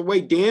I think the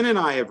way Dan and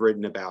I have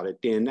written about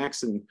it, Dan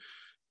next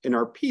in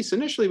our piece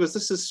initially, was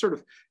this is sort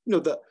of,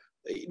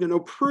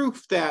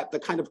 proof that the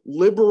kind of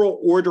liberal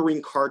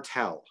ordering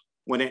cartel,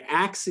 when it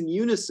acts in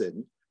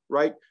unison,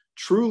 right,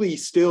 truly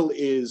still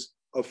is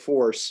a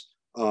force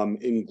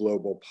in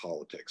global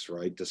politics,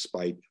 right,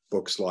 despite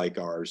books like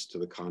ours to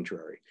the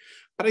contrary.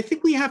 But I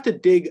think we have to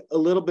dig a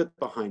little bit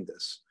behind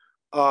this.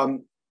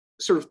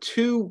 Sort of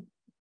two,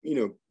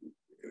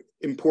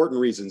 important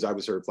reasons I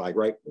would sort of flag,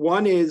 right?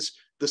 One is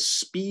the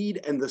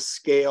speed and the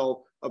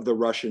scale of the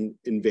Russian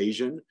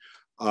invasion.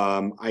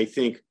 I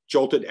think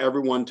jolted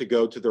everyone to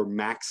go to their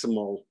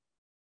maximal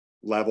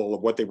level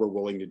of what they were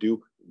willing to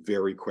do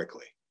very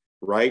quickly,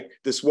 right?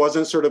 This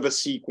wasn't sort of a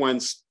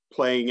sequence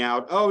playing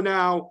out, oh,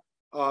 now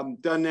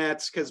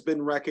Donetsk has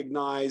been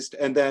recognized,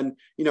 and then,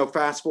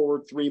 fast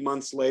forward 3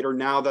 months later,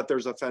 now that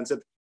there's offensive,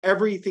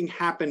 everything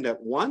happened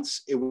at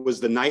once. It was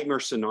the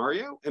nightmare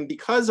scenario. And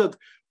because of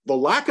the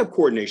lack of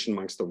coordination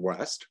amongst the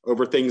West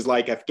over things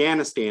like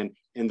Afghanistan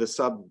and the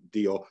sub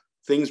deal,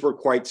 things were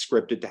quite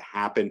scripted to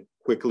happen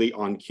quickly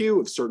on cue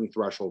if certain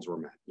thresholds were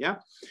met. Yeah.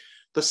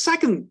 The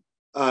second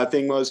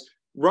thing was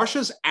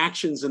Russia's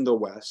actions in the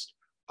West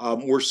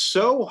were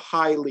so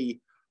highly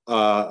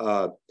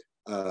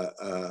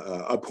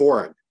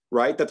abhorrent,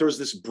 right, that there was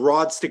this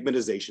broad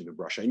stigmatization of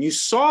Russia. And you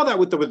saw that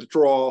with the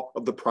withdrawal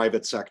of the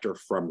private sector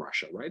from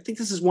Russia, right? I think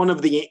this is one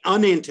of the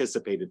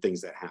unanticipated things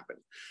that happened.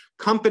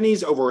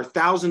 Companies, over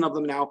 1,000 of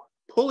them now,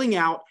 pulling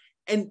out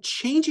and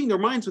changing their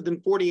minds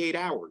within 48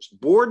 hours.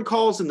 Board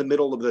calls in the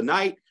middle of the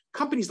night.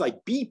 Companies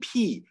like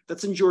BP,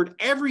 that's endured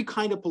every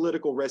kind of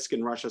political risk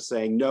in Russia,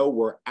 saying, no,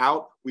 we're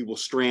out. We will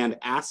strand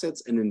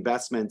assets and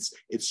investments.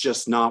 It's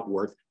just not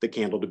worth the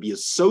candle to be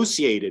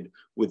associated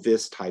with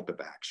this type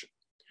of action.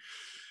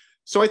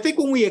 So I think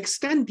when we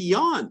extend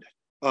beyond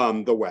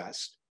the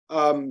West,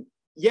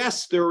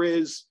 yes, there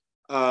is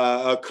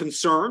a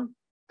concern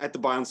at the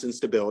violence and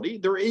instability.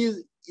 There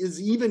is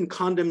even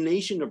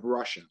condemnation of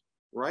Russia,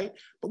 right?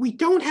 But we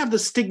don't have the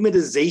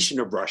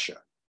stigmatization of Russia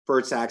for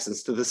its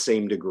actions to the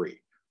same degree.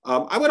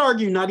 I would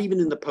argue not even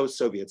in the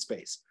post-Soviet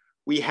space.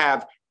 We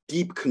have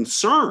deep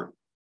concern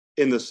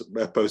in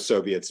the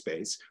post-Soviet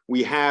space.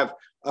 We have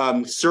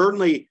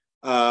certainly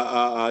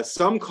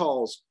some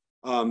calls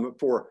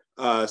for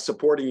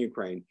supporting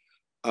Ukraine,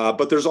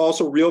 but there's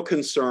also real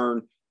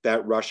concern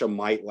that Russia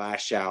might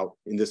lash out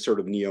in this sort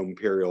of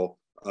neo-imperial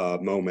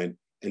moment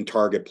and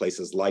target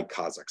places like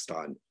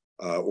Kazakhstan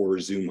or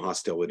resume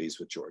hostilities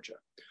with Georgia.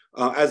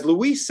 As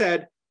Luis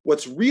said,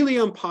 what's really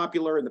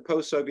unpopular in the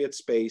post-Soviet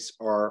space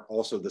are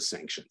also the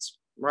sanctions,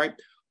 right?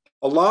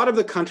 A lot of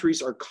the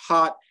countries are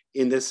caught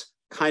in this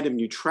kind of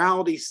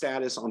neutrality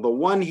status. On the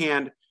one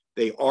hand,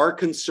 they are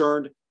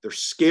concerned, they're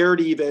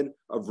scared even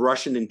of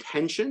Russian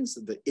intentions,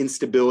 the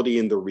instability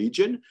in the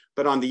region.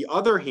 But on the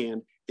other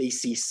hand, they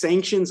see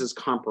sanctions as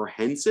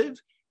comprehensive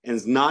and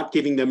as not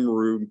giving them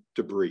room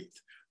to breathe,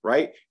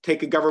 right?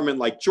 Take a government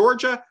like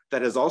Georgia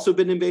that has also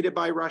been invaded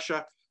by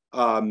Russia.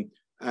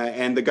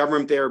 And the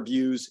government there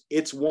views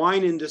its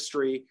wine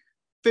industry,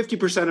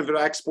 50% of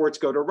its exports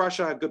go to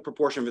Russia, a good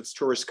proportion of its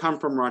tourists come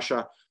from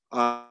Russia.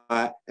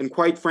 And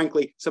quite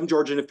frankly, some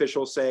Georgian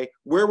officials say,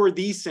 where were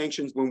these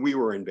sanctions when we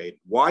were invaded?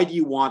 Why do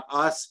you want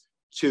us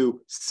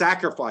to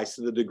sacrifice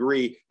to the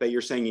degree that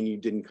you're saying and you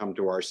didn't come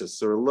to our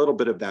system? So a little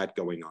bit of that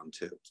going on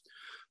too.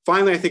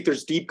 Finally, I think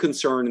there's deep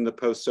concern in the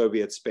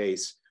post-Soviet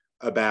space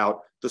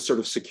about the sort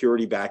of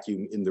security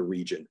vacuum in the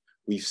region.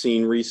 We've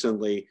seen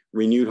recently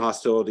renewed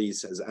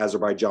hostilities as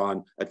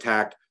Azerbaijan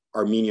attacked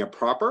Armenia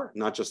proper,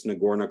 not just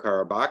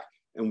Nagorno-Karabakh,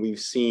 and we've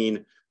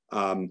seen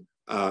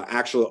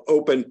actual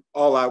open,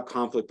 all-out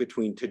conflict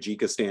between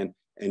Tajikistan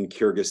and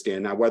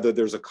Kyrgyzstan. Now, whether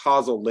there's a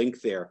causal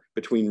link there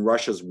between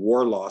Russia's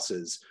war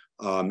losses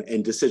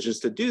and decisions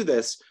to do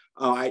this,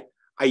 I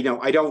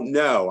don't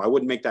know. I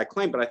wouldn't make that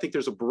claim, but I think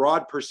there's a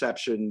broad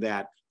perception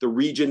that the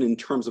region, in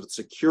terms of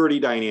security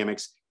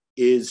dynamics,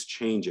 is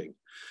changing.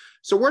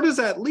 So where does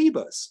that leave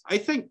us? I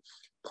think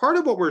part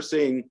of what we're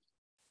seeing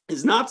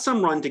is not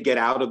some run to get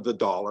out of the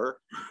dollar,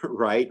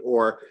 right?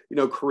 Or,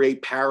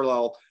 create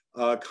parallel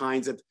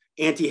kinds of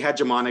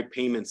anti-hegemonic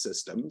payment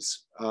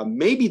systems.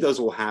 Maybe those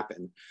will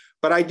happen.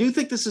 But I do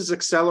think this is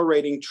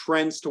accelerating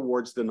trends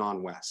towards the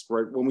non-West,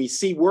 right? When we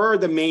see where are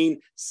the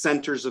main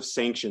centers of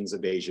sanctions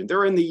evasion,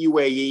 they're in the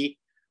UAE,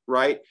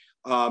 right?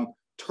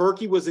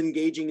 Turkey was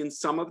engaging in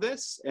some of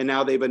this, and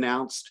now they've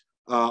announced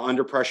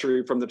under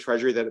pressure from the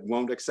Treasury that it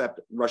won't accept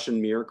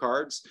Russian Mir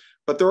cards.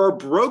 But there are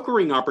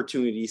brokering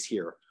opportunities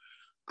here.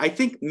 I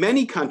think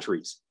many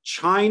countries,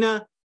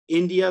 China,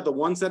 India, the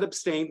ones that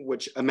abstained,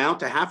 which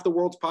amount to half the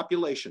world's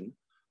population,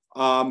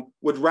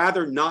 would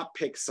rather not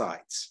pick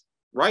sides,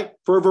 right?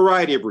 For a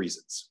variety of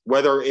reasons,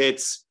 whether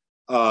it's,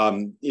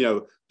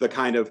 the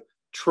kind of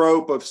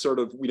trope of sort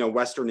of,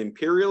 Western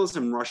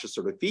imperialism, Russia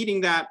sort of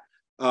feeding that,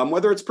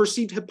 whether it's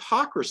perceived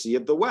hypocrisy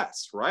of the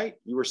West, right?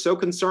 You were so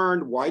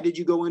concerned, why did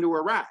you go into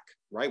Iraq?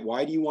 right?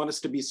 Why do you want us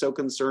to be so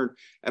concerned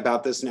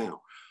about this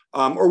now?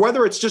 Or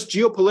whether it's just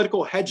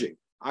geopolitical hedging.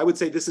 I would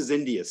say this is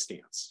India's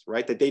stance,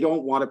 right? That they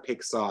don't want to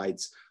pick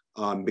sides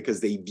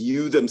because they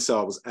view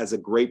themselves as a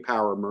great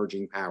power,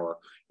 emerging power,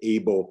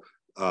 able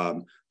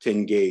to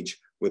engage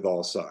with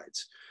all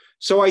sides.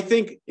 So I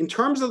think in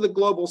terms of the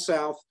global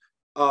South,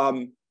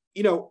 one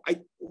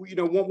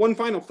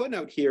final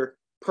footnote here,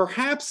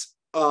 perhaps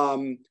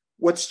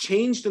what's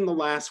changed in the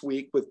last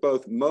week with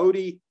both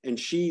Modi and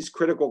Xi's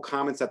critical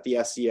comments at the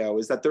SCO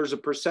is that there's a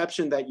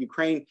perception that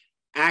Ukraine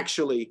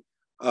actually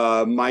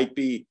might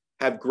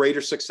have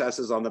greater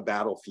successes on the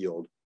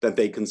battlefield than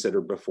they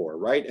considered before,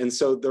 right? And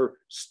so they're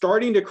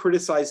starting to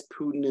criticize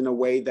Putin in a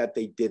way that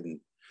they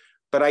didn't.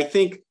 But I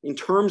think in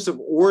terms of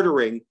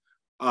ordering,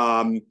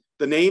 the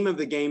name of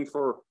the game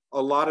for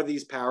a lot of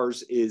these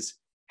powers is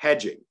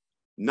hedging.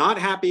 Not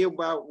happy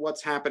about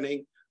what's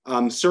happening.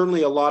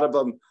 Certainly a lot of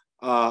them,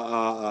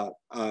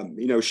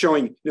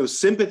 showing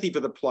sympathy for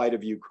the plight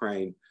of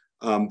Ukraine,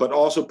 but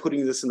also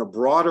putting this in a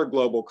broader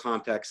global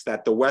context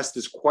that the West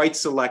is quite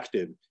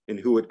selective in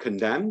who it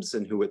condemns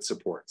and who it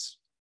supports.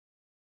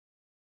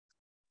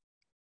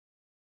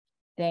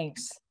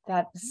 Thanks.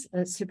 That's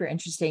super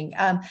interesting.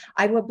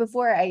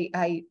 Before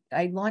I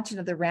launch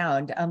another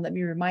round, let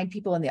me remind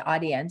people in the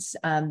audience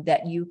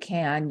that you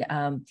can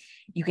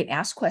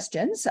ask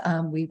questions.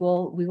 We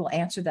will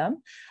answer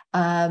them.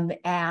 And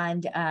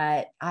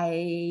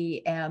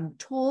I am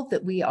told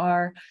that we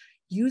are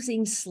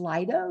using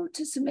Slido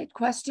to submit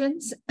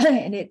questions,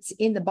 and it's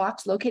in the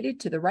box located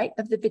to the right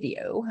of the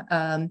video.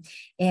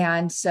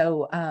 And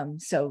so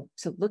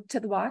look to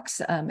the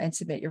box and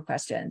submit your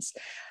questions.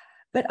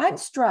 But I'm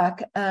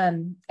struck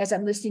as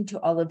I'm listening to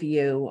all of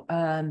you,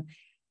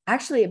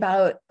 actually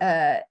about,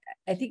 I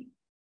think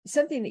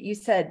something that you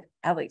said,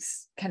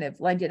 Alex, kind of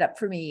lined it up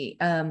for me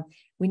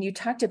when you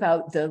talked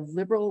about the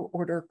liberal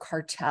order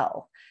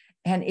cartel.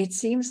 And it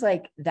seems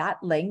like that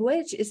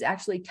language is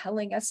actually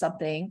telling us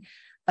something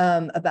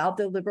about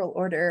the liberal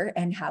order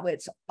and how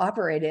it's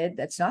operated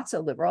that's not so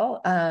liberal,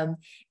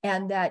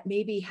 and that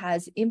maybe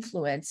has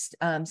influenced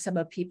some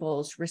of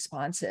people's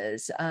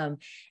responses. And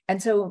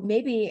so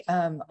maybe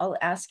I'll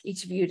ask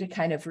each of you to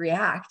kind of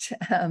react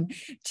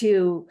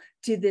to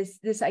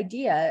this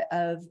idea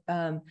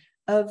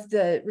of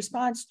the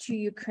response to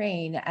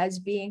Ukraine as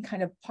being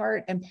kind of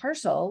part and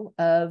parcel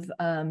of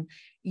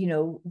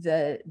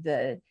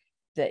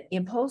the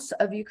impulse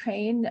of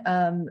Ukraine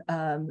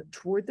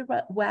toward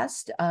the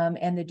West,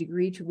 and the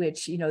degree to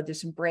which,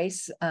 this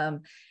embrace, how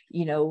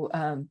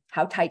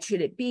tight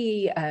should it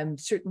be?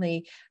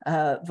 Certainly,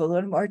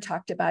 Volodymyr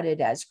talked about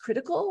it as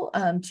critical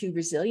to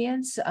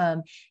resilience,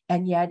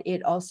 and yet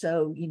it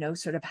also,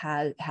 sort of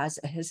has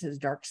his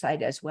dark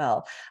side as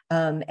well.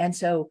 And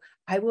so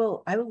I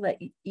will let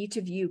each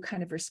of you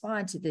kind of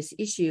respond to this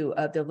issue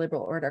of the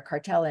liberal order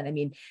cartel. And I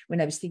mean, when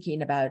I was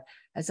thinking about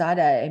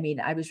Azadeh,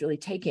 I was really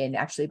taken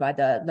actually by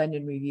the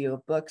London Review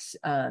of Books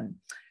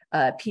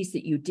piece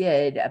that you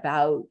did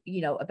about,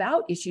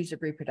 about issues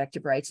of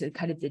reproductive rights and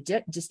kind of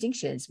the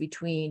distinctions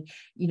between,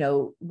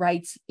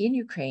 rights in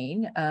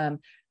Ukraine,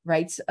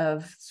 rights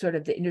of sort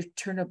of the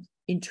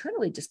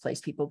internally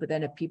displaced people, but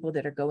then of people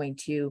that are going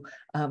to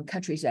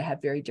countries that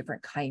have very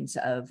different kinds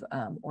of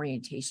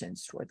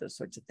orientations toward those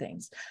sorts of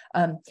things.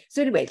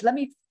 So anyway, let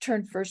me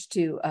turn first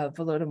to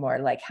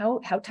Volodymyr. Like, how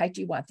tight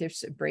do you want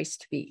this embrace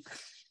to be?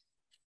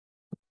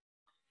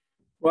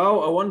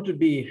 Well, I want to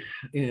be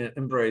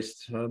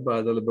embraced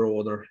by the liberal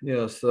order.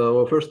 Yes.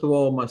 Well, first of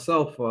all,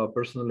 myself,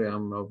 personally,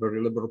 I'm a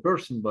very liberal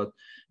person, but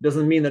it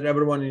doesn't mean that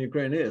everyone in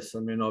Ukraine is.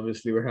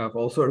 Obviously, we have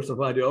all sorts of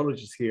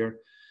ideologies here.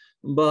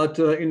 But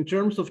in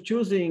terms of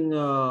choosing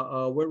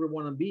where we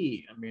want to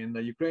be,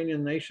 the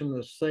Ukrainian nation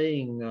is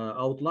saying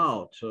out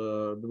loud,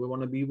 we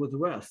want to be with the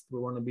West. We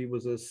want to be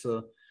with this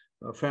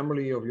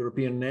family of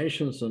European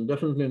nations, and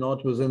definitely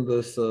not within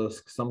this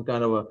some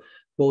kind of a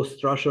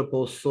post-Russia,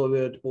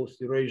 post-Soviet,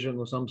 post-Eurasian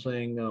or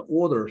something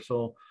order.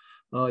 So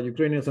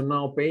Ukrainians are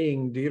now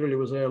paying dearly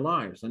with their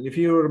lives. And if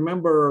you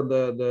remember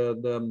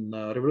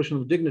the Revolution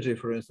of Dignity,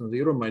 for instance, the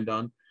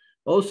Euromaidan,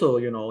 also,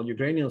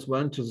 Ukrainians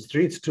went to the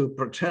streets to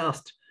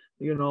protest,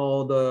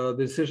 the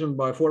decision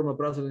by former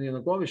President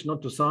Yanukovych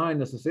not to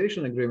sign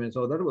association agreements.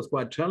 So that was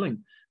quite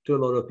telling to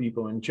a lot of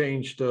people and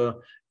changed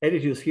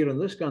attitudes here in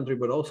this country,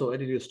 but also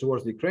attitudes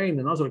towards Ukraine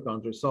and other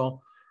countries.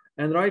 So,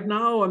 and right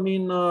now,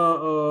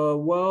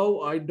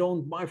 well, I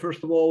don't buy,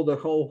 first of all, the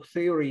whole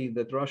theory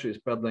that Russia is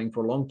peddling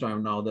for a long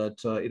time now, that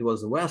it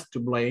was the West to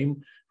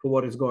blame for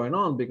what is going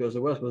on, because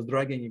the West was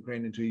dragging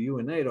Ukraine into EU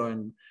and NATO.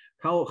 And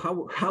how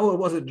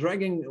was it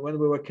dragging when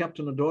we were kept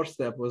on a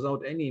doorstep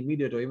without any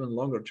immediate or even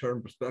longer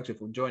term perspective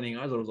of joining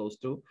either of those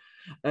two?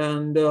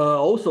 And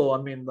also,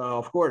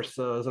 of course,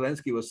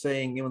 Zelensky was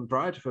saying even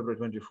prior to February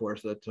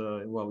 24th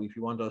that, well, if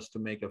you want us to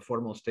make a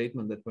formal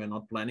statement that we're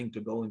not planning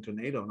to go into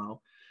NATO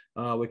now,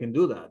 we can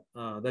do that.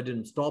 That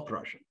didn't stop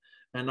Russia.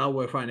 And now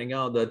we're finding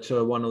out that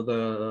one of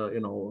the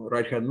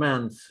right-hand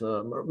men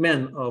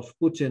of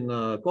Putin,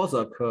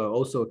 Kozak,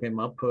 also came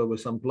up with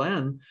some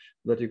plan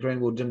that Ukraine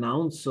would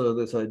denounce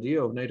this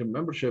idea of NATO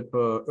membership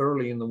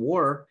early in the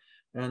war.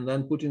 And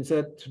then Putin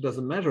said, it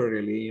doesn't matter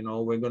really, you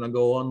know, we're going to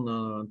go on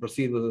and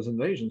proceed with this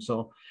invasion.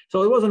 So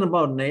it wasn't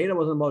about NATO, it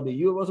wasn't about the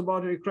EU, it was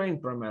about Ukraine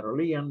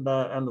primarily. And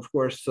of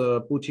course,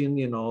 Putin,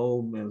 you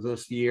know,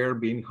 this year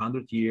being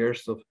 100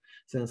 years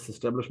since the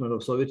establishment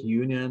of Soviet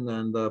Union,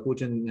 and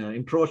Putin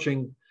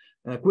approaching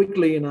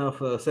quickly enough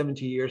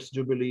 70 years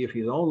jubilee of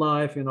his own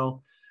life, you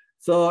know.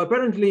 So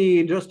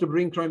apparently just to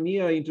bring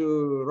Crimea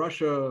into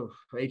Russia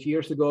 8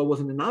 years ago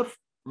wasn't enough.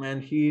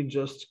 And he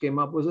just came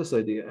up with this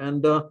idea.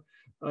 And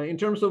in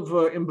terms of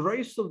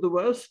embrace of the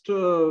West,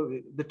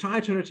 the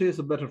tighter it is,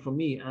 the better for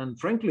me. And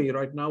frankly,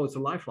 right now, it's a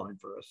lifeline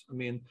for us. I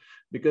mean,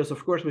 because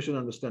of course we should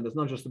understand it's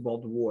not just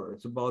about the war;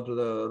 it's about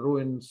the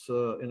ruins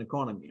in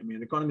economy. I mean,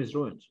 the economy is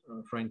ruined,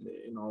 frankly,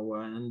 you know.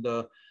 And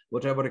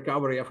whatever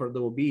recovery effort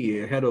there will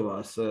be ahead of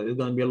us, it's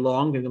going to be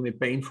long, it's going to be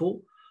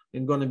painful.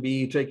 It's going to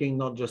be taking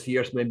not just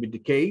years, maybe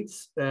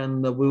decades,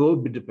 and we will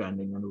be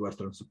depending on the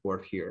Western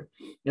support here.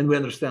 And we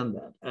understand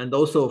that. And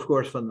also, of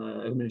course, from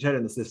the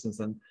humanitarian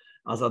assistance, and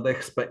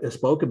Azadeh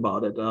spoke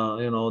about it,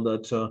 you know,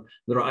 that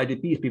there are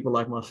IDPs, people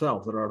like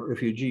myself, there are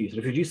refugees.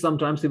 Refugees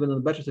sometimes even in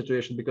a better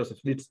situation because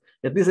at least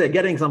they're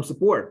getting some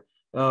support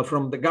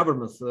from the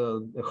governments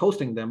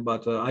hosting them.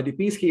 But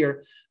IDPs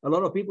here, a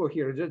lot of people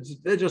here,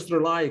 they just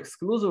rely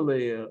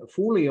exclusively,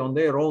 fully on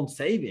their own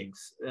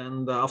savings.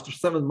 And after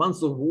 7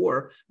 months of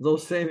war,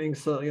 those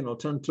savings, you know,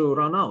 tend to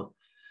run out.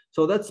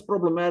 So that's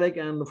problematic.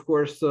 And of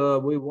course,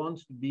 we want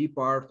to be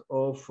part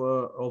of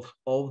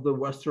the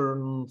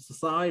Western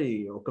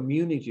society or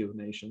community of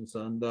nations.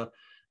 And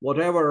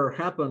whatever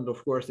happened,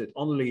 of course, it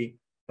only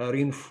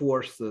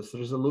reinforced this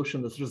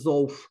resolution, this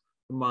resolve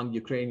among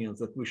Ukrainians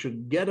that we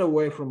should get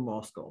away from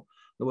Moscow.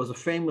 There was a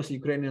famous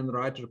Ukrainian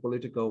writer,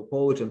 political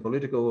poet, and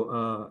political,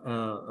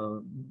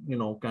 you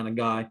know, kind of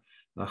guy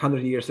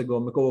 100 years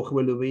ago,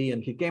 Mechnikov,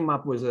 and he came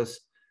up with this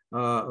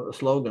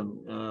slogan,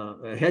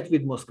 "Head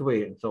with Moskvy."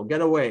 So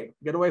get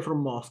away from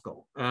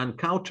Moscow. And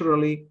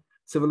culturally,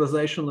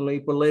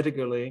 civilizationally,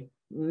 politically,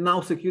 now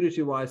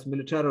security-wise,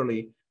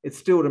 militarily, it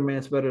still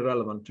remains very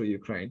relevant to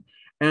Ukraine.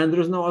 And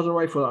there is no other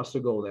way for us to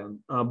go then,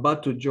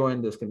 but to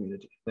join this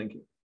community. Thank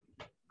you.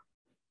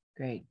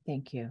 Great,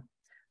 thank you.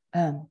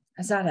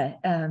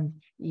 Azadeh,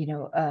 you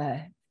know,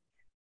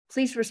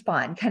 please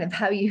respond kind of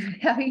how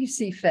you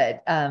see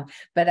fit.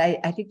 But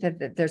I think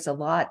that there's a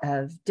lot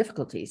of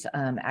difficulties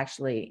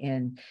actually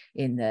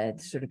in the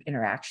sort of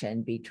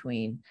interaction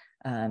between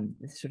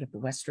sort of the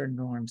Western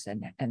norms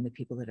and the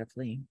people that are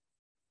fleeing.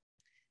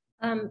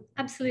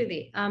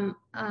 Absolutely.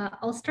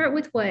 I'll start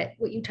with what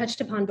you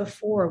touched upon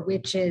before,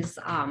 which is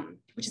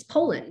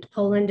Poland.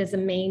 Poland is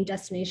a main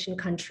destination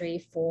country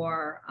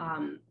for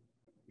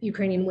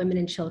Ukrainian women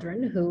and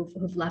children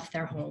who've left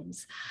their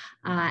homes,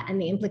 and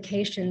the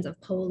implications of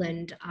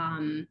Poland.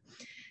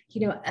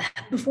 You know,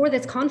 before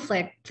this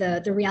conflict,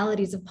 the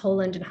realities of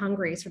Poland and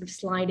Hungary sort of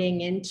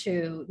sliding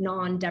into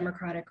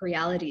non-democratic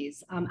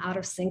realities, out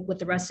of sync with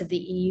the rest of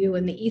the EU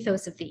and the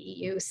ethos of the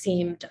EU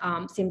seemed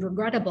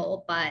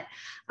regrettable, but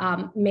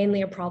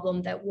mainly a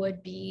problem that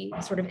would be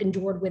sort of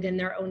endured within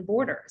their own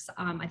borders.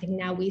 I think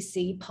now we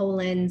see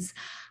Poland's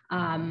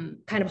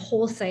kind of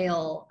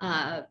wholesale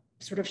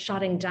sort of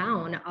shutting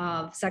down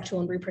of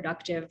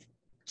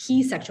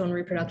key sexual and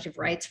reproductive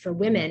rights for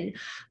women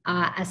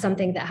as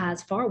something that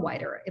has far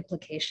wider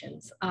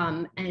implications.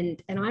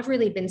 And I've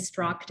really been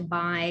struck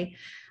by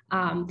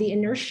the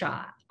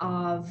inertia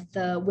of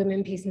the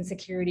women, peace and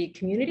security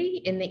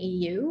community in the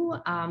EU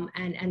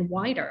and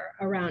wider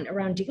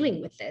around dealing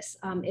with this.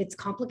 It's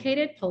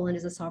complicated. Poland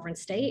is a sovereign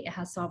state. It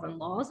has sovereign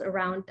laws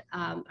around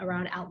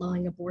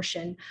outlawing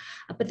abortion.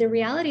 But the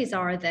realities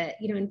are that,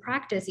 you know, in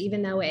practice,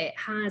 even though it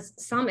has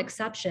some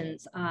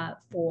exceptions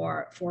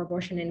for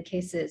abortion in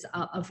cases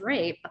of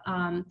rape,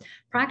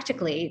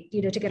 practically,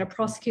 you know, to get a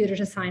prosecutor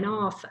to sign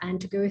off and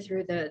to go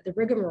through the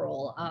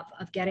rigmarole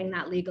of getting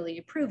that legally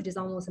approved is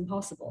almost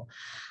impossible.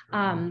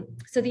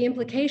 So the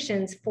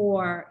implications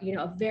for, you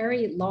know, a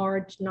very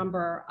large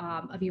number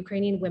of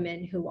Ukrainian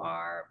women who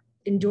are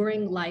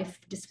enduring life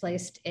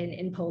displaced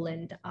in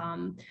Poland,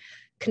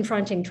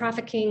 confronting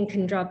trafficking,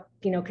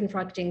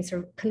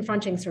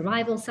 confronting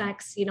survival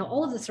sex, you know,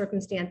 all of the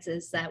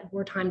circumstances that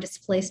wartime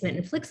displacement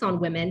inflicts on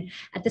women,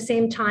 at the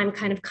same time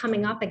kind of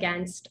coming up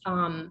against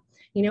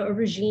you know, a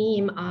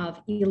regime of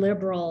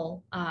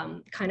illiberal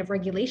kind of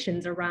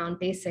regulations around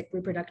basic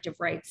reproductive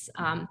rights,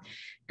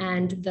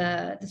 and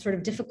the sort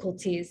of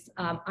difficulties,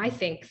 I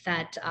think,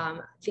 that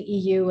the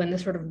EU and the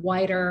sort of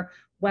wider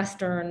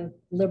Western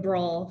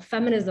liberal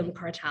feminism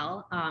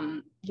cartel,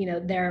 you know,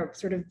 their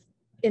sort of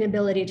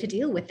inability to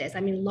deal with this. I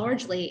mean,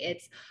 largely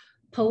it's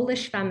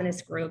Polish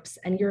feminist groups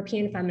and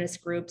European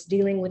feminist groups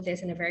dealing with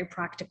this in a very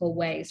practical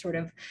way, sort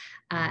of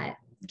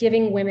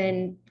giving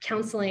women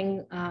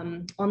counseling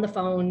on the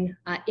phone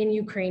in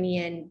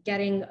Ukrainian,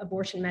 getting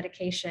abortion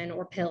medication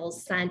or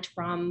pills sent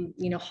from,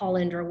 you know,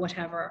 Holland or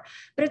whatever.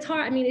 But it's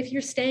hard. I mean, if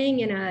you're staying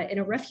in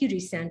a refugee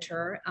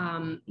center,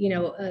 you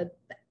know,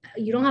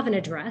 you don't have an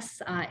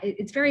address,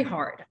 it's very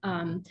hard.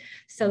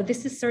 So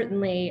this is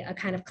certainly a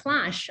kind of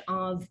clash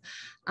of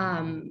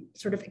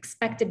sort of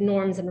expected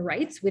norms and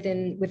rights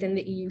within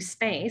the EU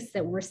space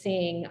that we're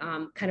seeing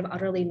kind of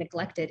utterly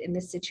neglected in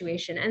this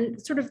situation.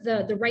 And sort of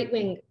the right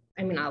wing,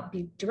 I mean, I'll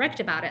be direct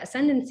about it,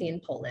 ascendancy in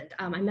Poland.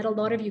 I met a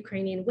lot of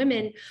Ukrainian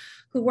women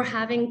who were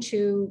having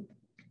to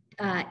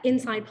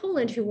inside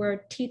Poland who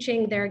were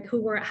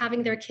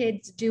having their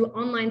kids do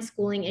online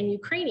schooling in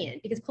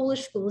Ukrainian, because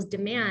Polish schools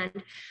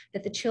demand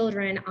that the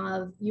children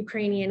of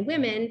Ukrainian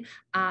women,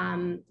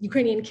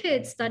 Ukrainian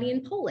kids study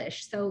in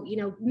Polish. So, you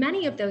know,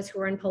 many of those who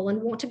are in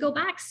Poland want to go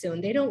back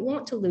soon. They don't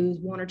want to lose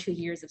 1 or 2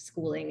 years of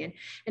schooling.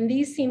 And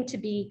these seem to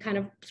be kind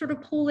of sort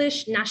of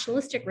Polish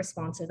nationalistic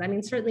responses. I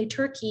mean, certainly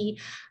Turkey,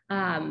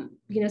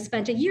 you know,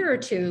 spent a year or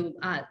two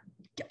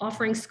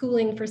offering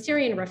schooling for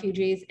Syrian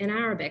refugees in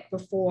Arabic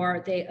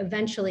before they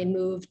eventually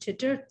moved to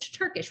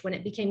Turkish when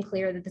it became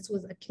clear that this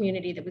was a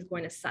community that was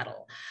going to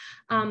settle.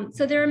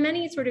 So there are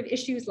many sort of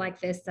issues like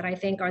this that I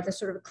think are the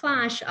sort of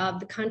clash of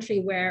the country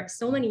where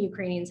so many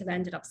Ukrainians have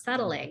ended up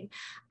settling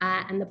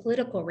and the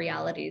political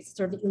realities,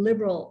 sort of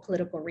illiberal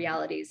political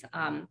realities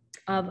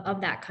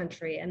of that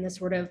country, and the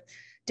sort of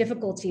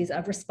difficulties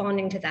of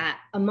responding to that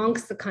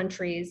amongst the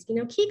countries, you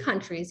know, key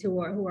countries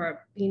who are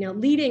you know,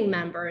 leading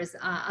members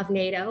of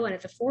NATO and at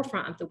the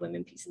forefront of the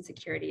women, peace and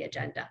security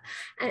agenda.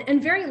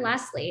 And very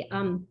lastly,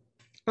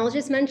 I'll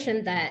just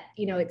mention that,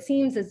 you know, it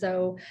seems as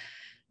though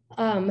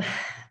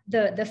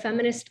the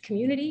feminist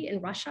community in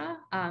Russia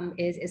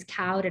is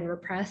cowed and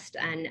repressed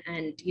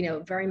and you know,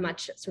 very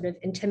much sort of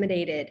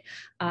intimidated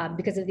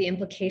because of the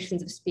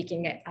implications of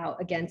speaking out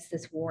against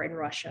this war in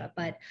Russia.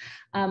 But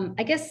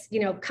I guess, you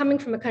know, coming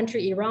from a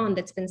country, Iran,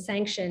 that's been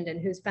sanctioned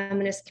and whose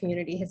feminist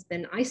community has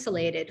been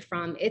isolated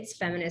from its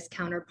feminist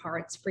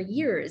counterparts for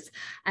years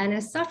and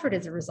has suffered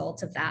as a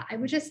result of that, I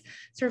would just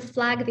sort of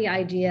flag the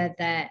idea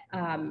that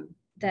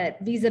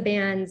that visa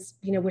bans,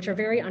 you know, which are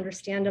very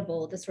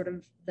understandable, the sort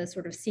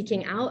of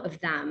seeking out of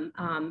them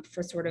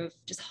for sort of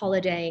just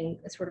holidaying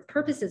sort of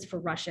purposes for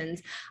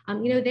Russians,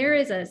 you know, there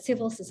is a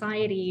civil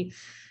society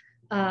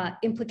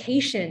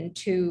implication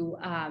to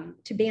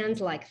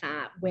bans like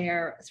that,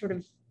 where sort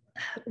of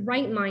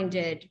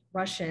right-minded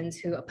Russians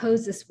who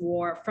oppose this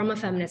war from a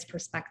feminist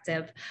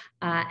perspective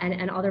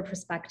and other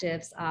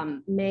perspectives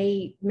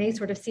may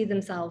sort of see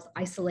themselves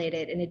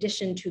isolated in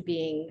addition to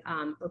being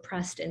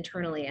repressed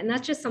internally. And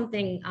that's just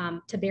something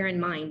to bear in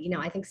mind. You know,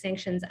 I think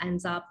sanctions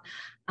ends up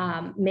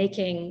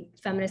making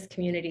feminist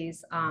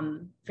communities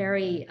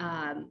very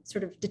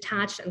sort of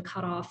detached and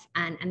cut off,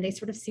 and they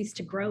sort of cease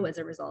to grow as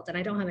a result. And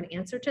I don't have an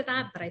answer to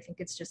that, but I think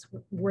it's just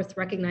worth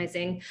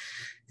recognizing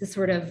the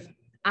sort of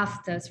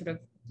after sort of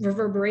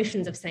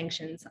reverberations of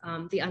sanctions,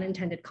 the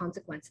unintended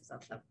consequences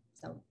of them.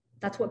 So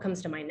that's what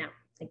comes to mind now.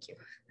 Thank you.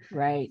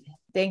 Right.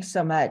 Thanks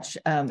so much.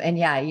 And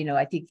yeah, you know,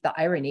 I think the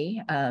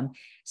irony,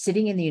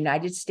 sitting in the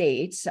United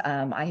States,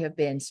 I have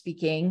been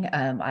speaking,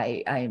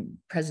 I'm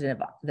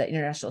president of the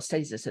International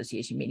Studies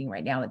Association meeting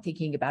right now and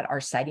thinking about our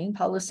citing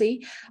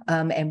policy.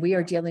 And we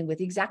are dealing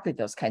with exactly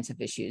those kinds of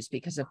issues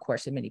because, of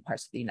course, in many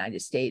parts of the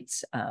United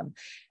States,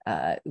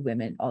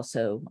 women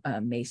also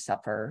may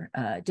suffer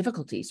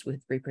difficulties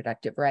with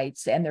reproductive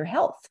rights and their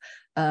health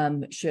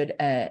should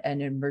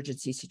an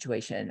emergency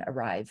situation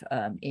arrive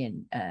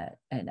in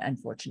an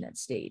unfortunate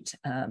state.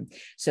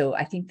 So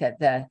I think that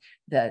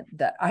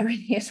the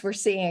irony is we're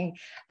seeing,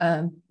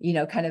 you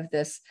know, kind of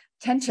this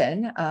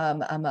tension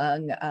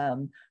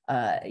among,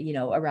 you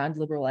know, around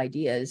liberal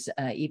ideas,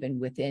 even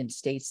within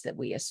states that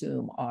we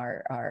assume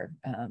are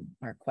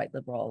quite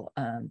liberal,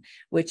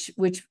 which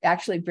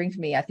actually brings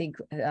me, I think,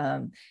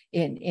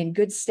 in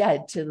good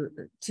stead to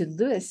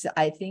Lewis.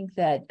 I think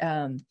that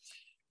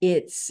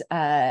it's,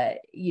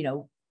 you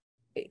know,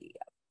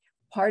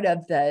 part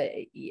of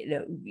the, you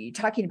know,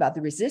 talking about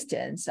the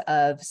resistance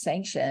of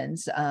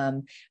sanctions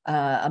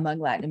among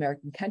Latin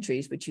American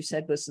countries, which you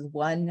said was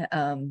one,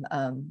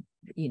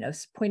 you know,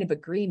 point of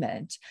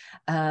agreement.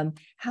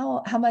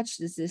 How much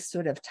does this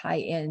sort of tie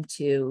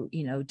into,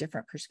 you know,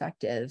 different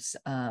perspectives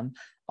on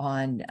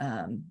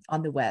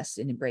the West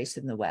and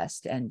embracing the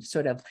West and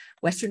sort of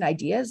Western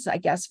ideas, I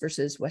guess,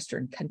 versus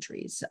Western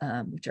countries,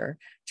 which are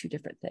two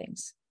different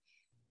things?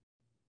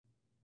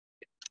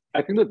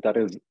 I think that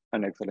is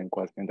an excellent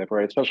question,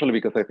 Deborah, especially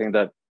because I think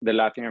that the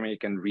Latin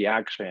American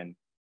reaction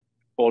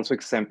also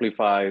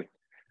exemplifies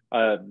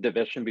a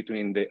division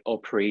between the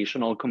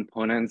operational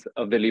components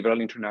of the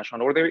liberal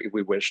international order, if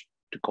we wish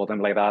to call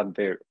them like that,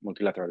 the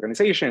multilateral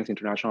organizations,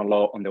 international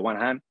law on the one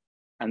hand,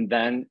 and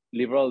then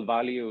liberal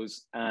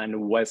values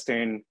and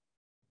Western,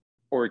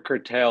 or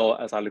cartel,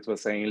 as Alex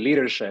was saying,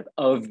 leadership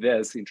of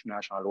this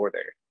international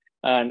order.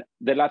 And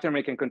the Latin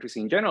American countries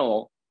in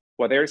general,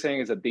 what they're saying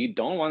is that they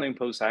don't want to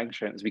impose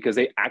sanctions because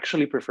they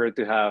actually prefer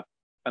to have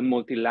a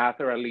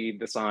multilaterally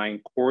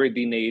designed,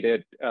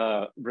 coordinated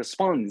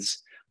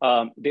response.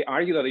 They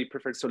argue that they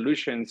prefer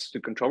solutions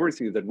to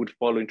controversies that would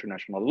follow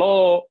international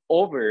law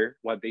over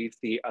what they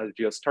see as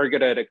just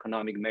targeted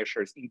economic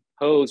measures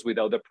imposed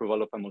without the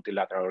approval of a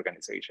multilateral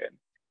organization.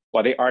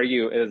 What they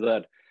argue is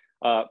that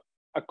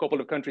a couple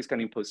of countries can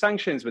impose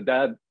sanctions, but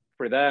that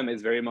for them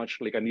is very much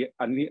like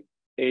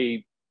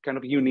a kind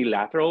of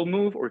unilateral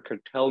move or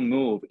cartel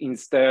move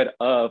instead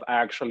of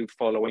actually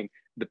following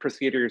the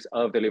procedures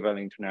of the liberal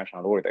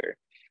international order.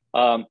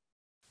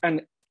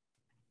 And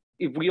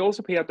if we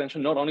also pay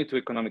attention not only to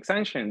economic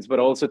sanctions, but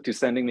also to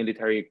sending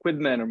military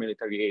equipment or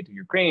military aid to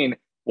Ukraine,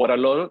 what a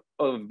lot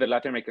of the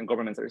Latin American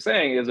governments are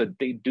saying is that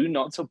they do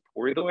not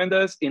support doing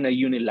this in a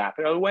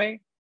unilateral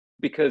way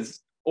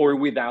or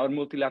without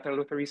multilateral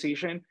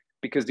authorization,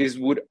 because this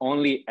would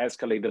only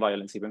escalate the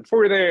violence even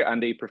further,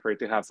 and they prefer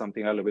to have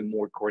something a little bit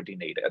more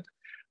coordinated.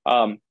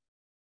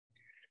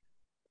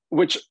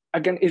 Which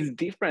again is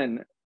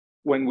different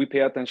when we pay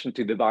attention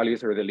to the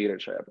values or the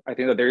leadership. I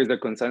think that there is a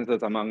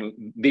consensus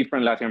among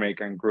different Latin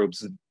American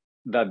groups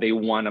that they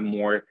want a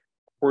more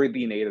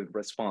coordinated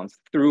response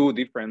through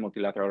different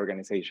multilateral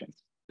organizations.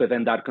 But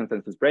then that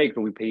consensus breaks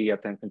when we pay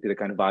attention to the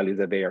kind of values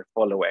that they are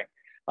following.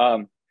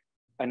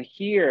 And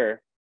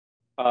here,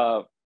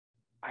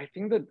 I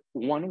think that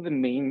one of the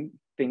main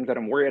things that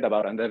I'm worried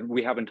about and that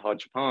we haven't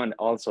touched upon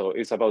also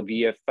is about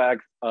the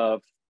effect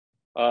of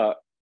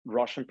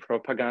Russian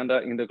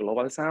propaganda in the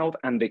global South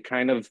and the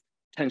kind of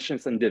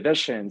tensions and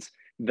divisions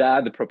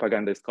that the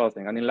propaganda is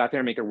causing. And in Latin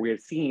America, we're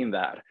seeing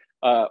that,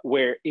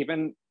 where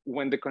even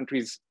when the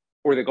countries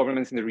or the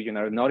governments in the region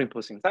are not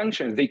imposing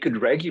sanctions, they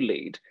could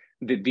regulate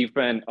the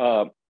different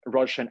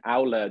Russian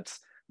outlets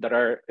that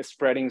are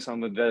spreading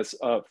some of this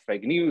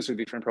fake news or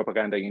different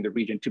propaganda in the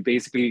region to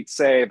basically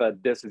say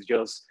that this is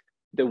just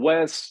the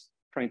West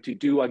trying to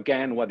do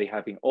again what they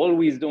have been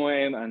always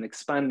doing and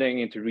expanding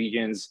into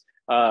regions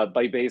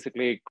by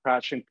basically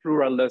crashing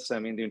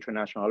pluralism in the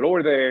international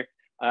order.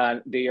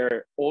 They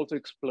are also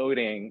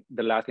exploiting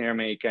the Latin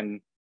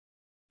American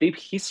deep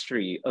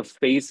history of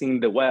facing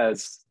the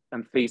West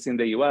and facing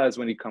the US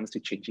when it comes to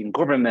changing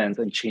governments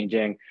and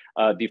changing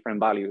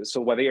different values.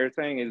 So what they are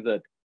saying is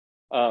that,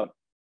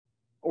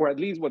 or at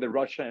least what the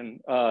Russian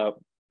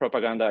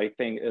propaganda, I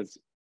think, is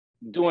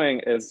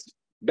doing is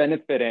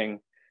benefiting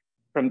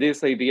from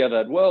this idea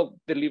that, well,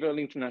 the liberal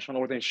international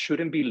order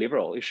shouldn't be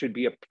liberal. It should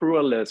be a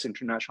pluralist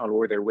international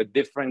order where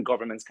different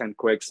governments can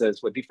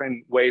coexist, where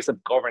different ways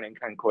of governing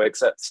can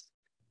coexist.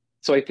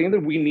 So I think that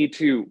we need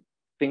to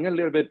think a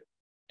little bit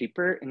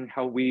deeper in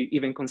how we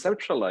even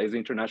conceptualize the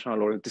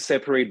international order to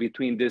separate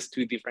between these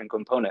two different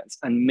components.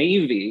 And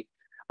maybe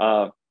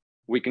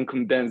we can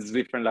convince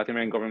different Latin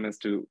American governments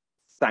to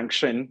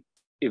sanction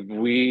if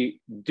we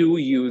do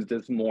use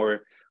this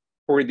more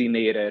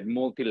coordinated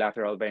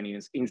multilateral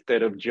venues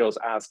instead of just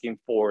asking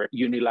for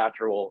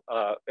unilateral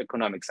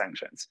economic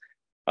sanctions.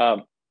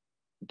 But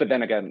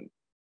then again,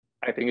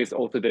 I think it's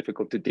also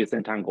difficult to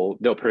disentangle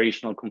the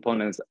operational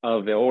components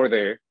of the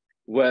order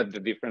with the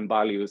different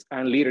values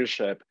and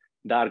leadership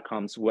that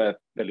comes with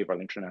the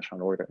liberal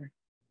international order.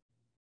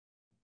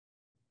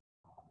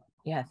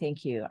 Yeah,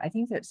 thank you. I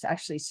think that's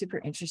actually super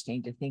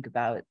interesting to think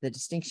about the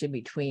distinction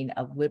between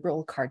a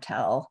liberal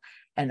cartel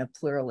and a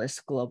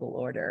pluralist global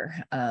order.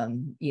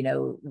 You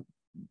know,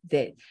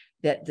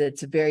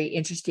 that's a very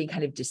interesting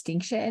kind of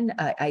distinction,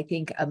 I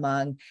think,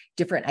 among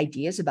different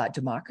ideas about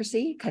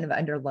democracy, kind of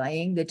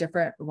underlying the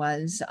different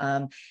ones.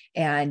 And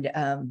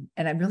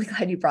I'm really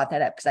glad you brought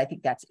that up, because I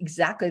think that's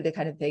exactly the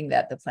kind of thing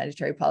that the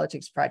Planetary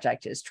Politics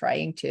Project is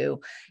trying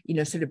to, you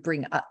know, sort of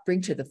bring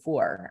to the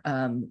fore,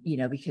 you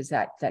know, because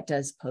that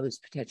does pose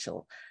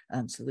potential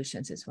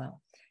solutions as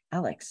well.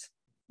 Alex,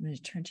 I'm going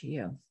to turn to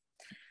you.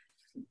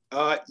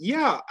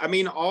 Yeah, I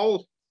mean,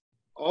 I'll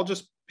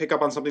just pick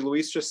up on something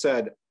Luis just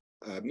said.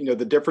 You know,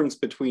 the difference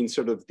between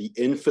sort of the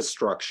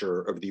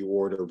infrastructure of the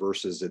order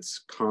versus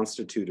its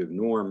constitutive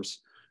norms.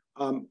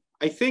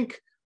 I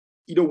think,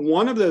 you know,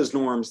 one of those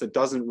norms that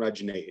doesn't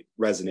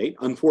resonate,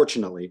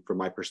 unfortunately, from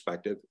my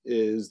perspective,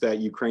 is that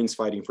Ukraine's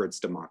fighting for its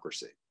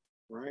democracy,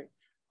 right?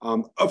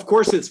 Of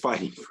course, it's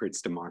fighting for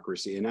its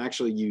democracy. And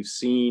actually, you've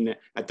seen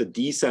at the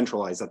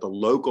decentralized, at the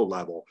local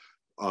level,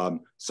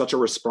 such a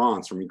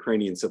response from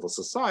Ukrainian civil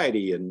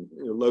society and,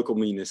 you know, local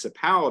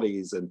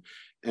municipalities and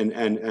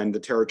the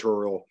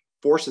territorial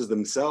forces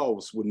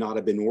themselves would not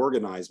have been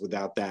organized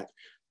without that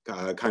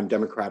kind of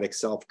democratic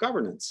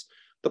self-governance.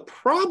 The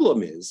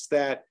problem is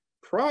that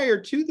prior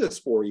to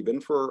this war, even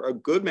for a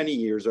good many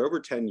years, over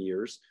 10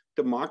 years,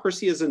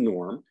 democracy as a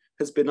norm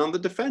has been on the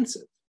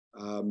defensive.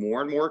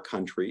 More and more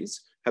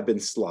countries have been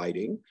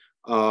sliding.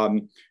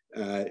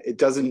 It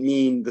doesn't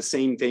mean the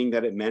same thing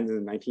that it meant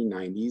in the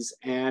 1990s.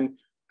 And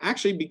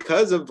actually,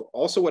 because of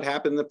also what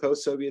happened in the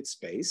post-Soviet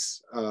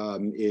space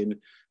in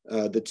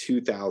the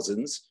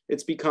 2000s,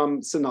 it's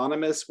become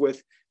synonymous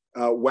with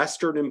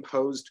Western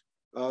imposed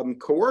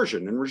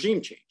coercion and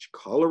regime change,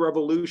 color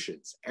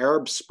revolutions,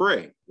 Arab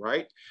Spring,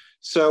 right?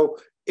 So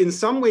in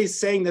some ways,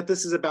 saying that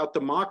this is about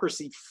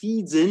democracy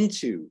feeds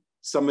into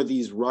some of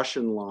these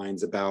Russian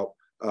lines about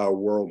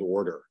world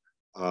order.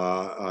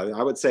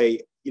 I would say,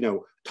 you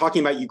know,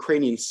 talking about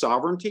Ukrainian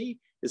sovereignty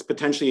is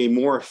potentially a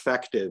more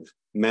effective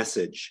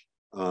message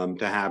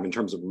to have in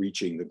terms of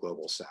reaching the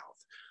global South.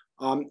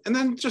 And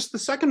then just the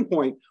second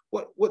point,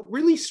 what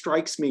really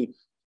strikes me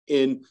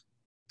in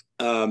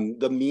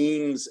the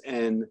memes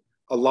and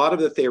a lot of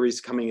the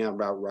theories coming out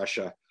about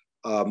Russia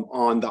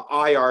on the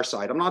IR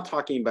side. I'm not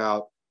talking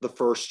about the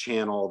first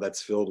channel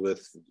that's filled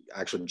with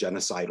actual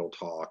genocidal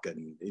talk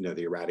and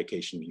the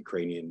eradication of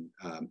Ukrainian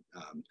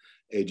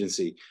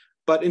agency.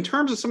 But in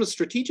terms of some of the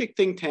strategic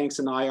think tanks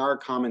and IR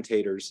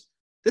commentators,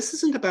 this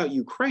isn't about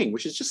Ukraine,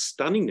 which is just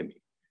stunning to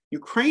me.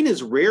 Ukraine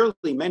is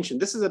rarely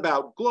mentioned. This is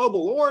about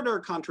global order,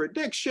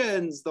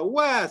 contradictions, the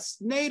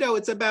West, NATO.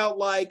 It's about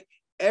like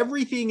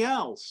everything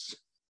else,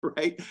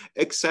 right?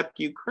 Except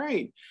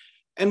Ukraine.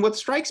 And what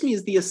strikes me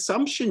is the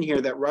assumption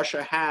here that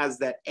Russia has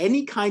that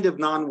any kind of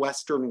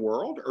non-Western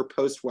world or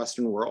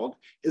post-Western world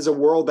is a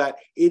world that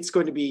it's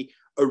going to be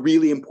a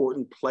really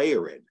important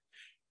player in.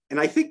 And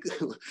I think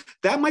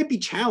that might be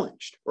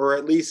challenged, or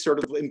at least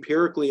sort of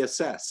empirically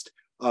assessed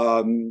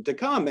to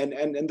come.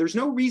 And there's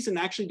no reason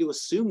actually to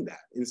assume that.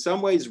 In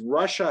some ways,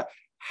 Russia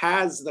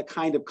has the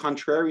kind of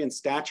contrarian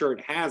stature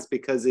it has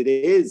because it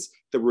is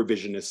the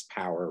revisionist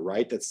power,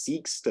 right, that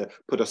seeks to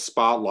put a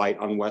spotlight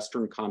on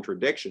Western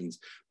contradictions.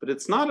 But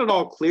it's not at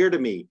all clear to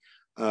me,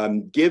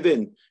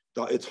 given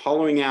its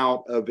hollowing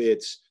out of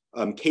its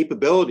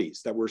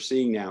capabilities that we're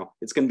seeing now,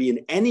 it's going to be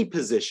in any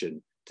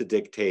position to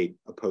dictate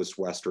a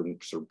post-Western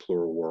sort of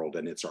plural world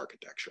and its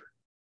architecture.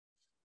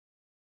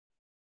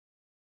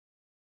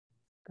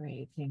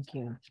 Great, thank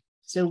you.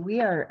 So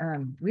we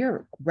are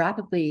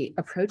rapidly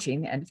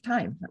approaching the end of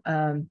time,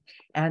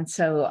 and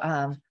so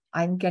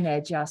I'm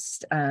gonna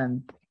just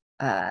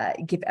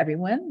give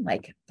everyone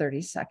like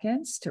 30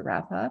 seconds to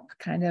wrap up,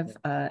 kind of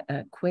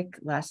a quick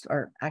last,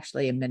 or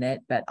actually a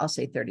minute, but I'll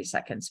say 30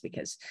 seconds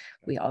because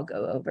we all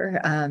go over.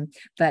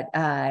 But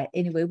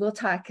anyway, we'll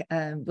talk.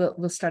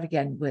 We'll start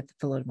again with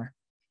Volodymyr.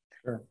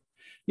 Sure.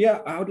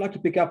 Yeah, I would like to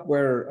pick up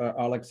where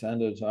Alex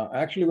ended.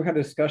 Actually, we had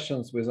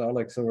discussions with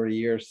Alex over the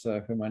years,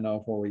 whom I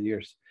know for over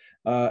years,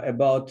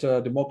 about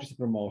democracy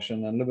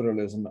promotion and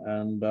liberalism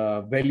and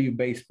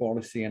value-based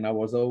policy. And I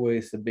was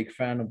always a big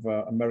fan of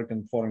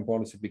American foreign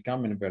policy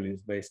becoming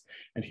values-based.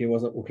 And he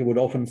would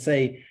often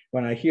say,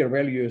 when I hear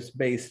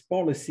values-based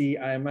policy,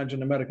 I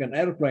imagine American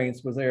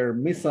airplanes with their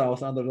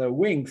missiles under their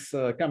wings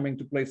coming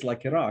to places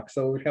like Iraq.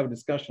 So we have a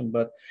discussion.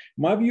 But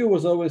my view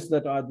was always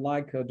that I'd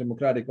like a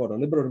democratic order,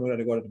 liberal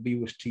democratic order, to be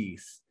with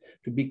teeth,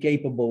 to be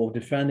capable of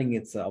defending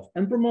itself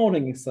and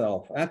promoting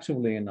itself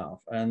actively enough.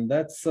 And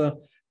that's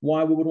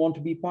why we would want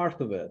to be part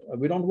of it.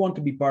 We don't want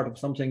to be part of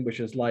something which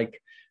is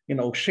like,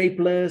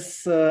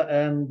 shapeless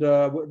and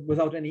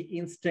without any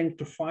instinct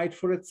to fight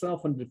for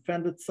itself and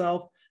defend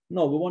itself.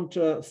 No, we want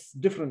a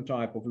different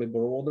type of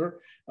liberal order.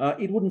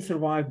 It wouldn't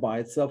survive by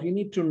itself. You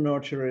need to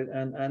nurture it.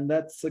 And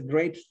that's a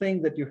great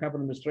thing that you have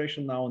an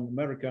administration now in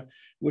America,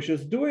 which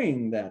is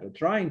doing that, or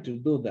trying to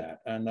do that.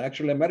 And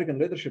actually, American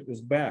leadership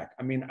is back.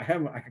 I mean,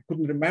 I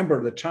couldn't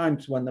remember the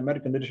times when the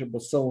American leadership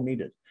was so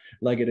needed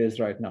like it is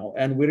right now.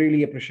 And we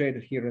really appreciate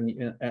it here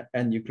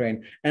in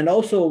Ukraine. And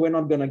also, we're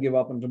not going to give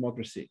up on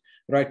democracy.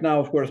 Right now,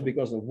 of course,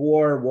 because of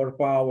war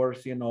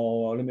powers,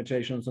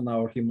 limitations on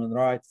our human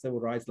rights, civil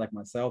rights, like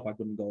myself, I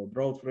couldn't go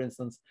abroad, for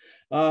instance.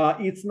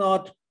 It's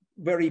not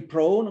very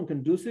prone and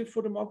conducive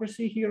for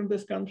democracy here in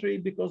this country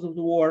because of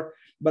the war.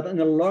 But in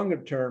the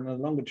longer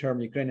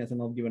term, Ukrainians are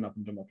not giving up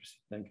on democracy.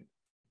 Thank you.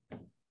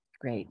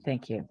 Great,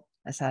 thank you.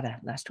 Azadeh,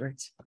 last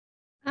words.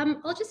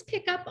 I'll just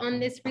pick up on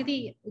this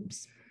really,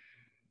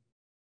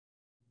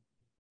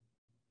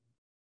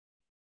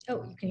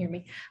 Oh, you can hear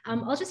me.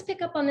 I'll just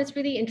pick up on this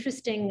really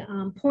interesting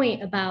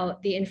point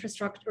about the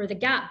infrastructure, or the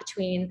gap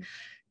between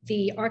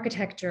the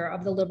architecture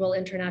of the liberal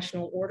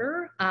international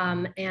order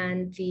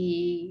and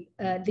the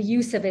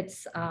use of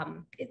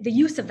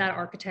that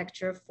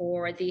architecture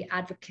for the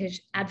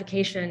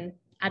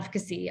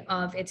advocacy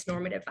of its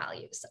normative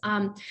values.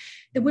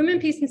 The Women,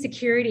 Peace, and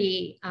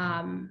Security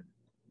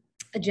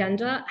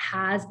agenda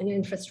has an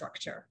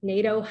infrastructure.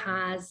 NATO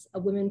has a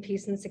Women,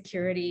 Peace, and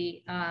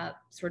Security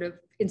sort of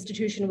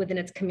institution within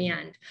its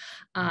command.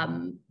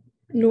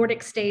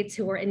 Nordic states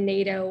who are in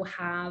NATO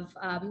have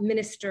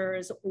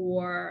ministers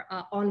or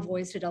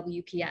envoys to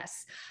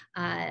WPS.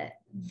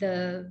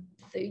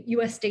 The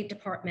US State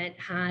Department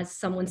has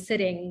someone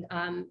sitting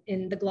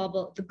in the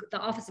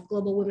Office of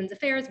Global Women's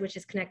Affairs, which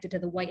is connected to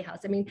the White House.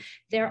 I mean,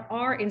 there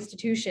are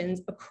institutions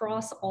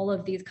across all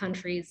of these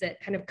countries that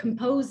kind of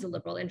compose the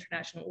liberal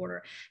international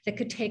order that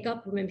could take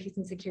up women, peace,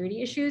 and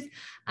security issues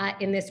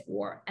in this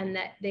war, and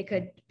that they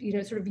could,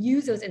 sort of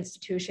use those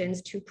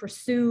institutions to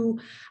pursue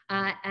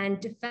and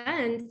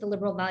defend the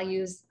liberal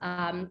values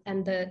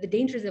and the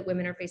dangers that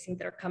women are facing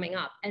that are coming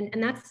up.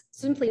 And that's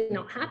simply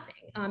not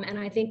happening. And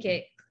I think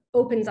it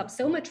opens up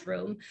so much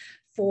room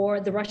for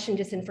the Russian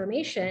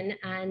disinformation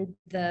and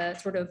the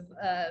sort of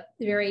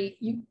very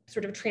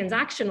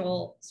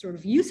transactional sort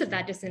of use of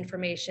that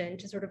disinformation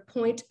to sort of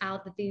point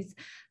out that these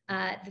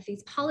that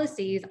these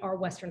policies are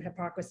Western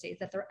hypocrisies,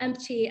 that they're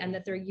empty and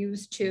that they're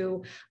used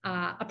to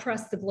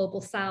oppress the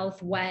global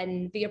South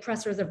when the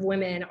oppressors of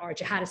women are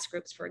jihadist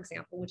groups, for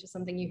example, which is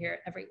something you hear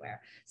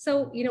everywhere.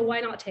 So, you know, why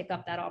not take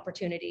up that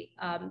opportunity?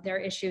 There are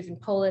issues in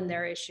Poland,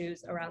 there are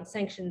issues around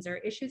sanctions, there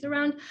are issues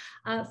around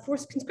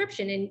forced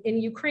conscription in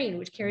Ukraine,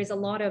 which carries a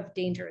lot of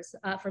dangers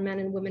for men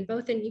and women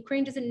both, and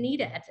Ukraine doesn't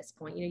need it at this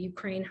point. You know,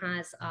 Ukraine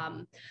has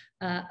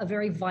a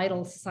very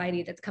vital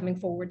society that's coming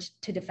forward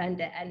to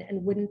defend it,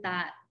 and wouldn't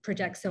that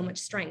project so much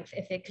strength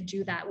if it could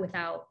do that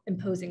without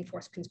imposing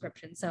forced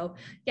conscription? So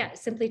yeah,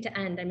 simply to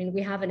end, I mean,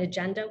 we have an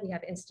agenda, we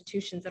have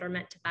institutions that are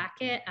meant to back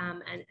it,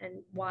 and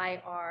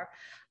why are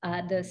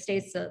the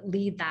states that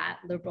lead that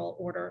liberal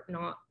order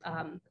not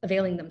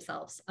availing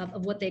themselves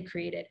of what they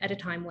created at a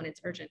time when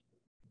it's urgent?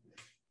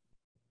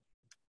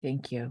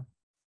 Thank you.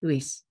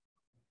 Luis.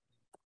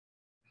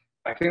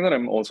 I think that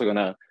I'm also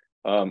gonna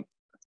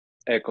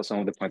echo some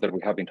of the points that we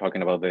have been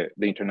talking about the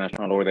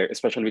international order,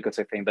 especially because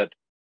I think that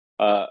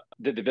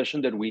the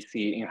division that we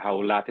see in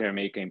how Latin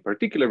America, in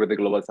particular with the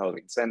global South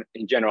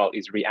in general,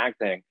 is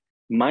reacting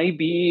might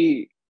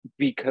be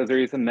because there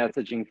is a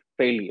messaging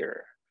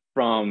failure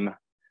from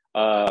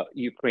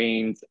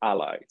Ukraine's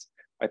allies.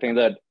 I think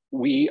that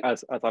we,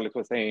 as Alex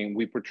was saying,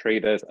 we portray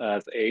this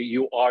as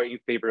you are in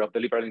favor of the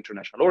liberal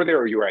international order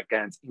or you are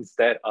against,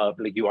 instead of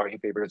like you are in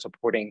favor of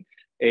supporting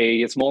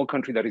a small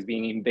country that is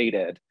being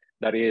invaded,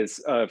 that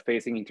is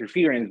facing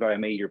interference by a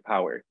major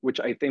power, which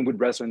I think would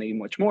resonate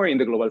much more in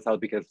the global South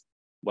because,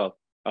 well,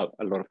 a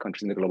lot of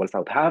countries in the global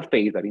South have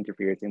faced that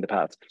interference in the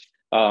past.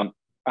 And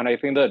I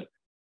think that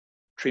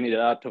Trinidad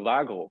and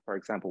Tobago, for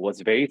example, was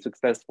very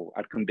successful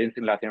at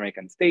convincing Latin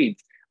American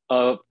states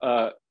of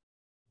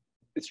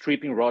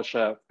stripping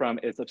Russia from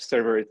its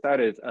observer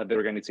status at the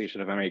Organization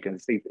of American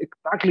States,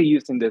 exactly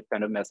using this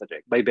kind of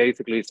messaging by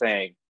basically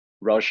saying,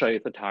 Russia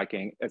is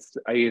attacking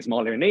a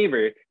smaller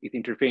neighbor, it's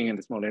interfering in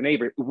the smaller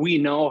neighbor. We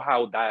know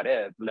how that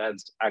is,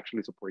 let's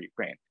actually support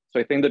Ukraine. So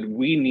I think that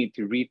we need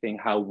to rethink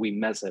how we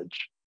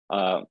message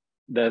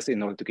this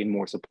in order to gain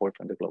more support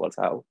from the global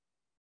South.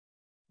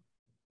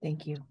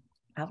 Thank you.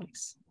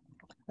 Alex,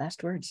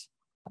 last words.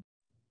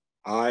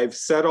 I've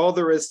said all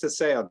there is to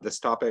say on this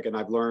topic, and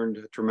I've learned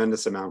a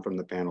tremendous amount from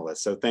the panelists.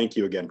 So thank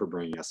you again for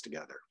bringing us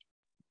together.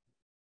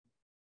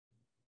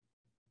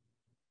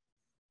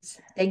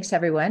 Thanks,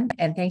 everyone.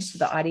 And thanks to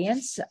the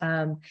audience.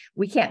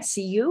 We can't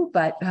see you,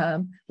 but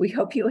we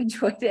hope you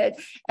enjoyed it.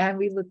 And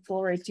we look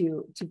forward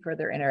to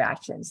further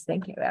interactions.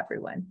 Thank you,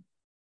 everyone.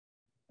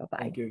 Bye-bye.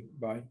 Thank you.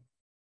 Bye.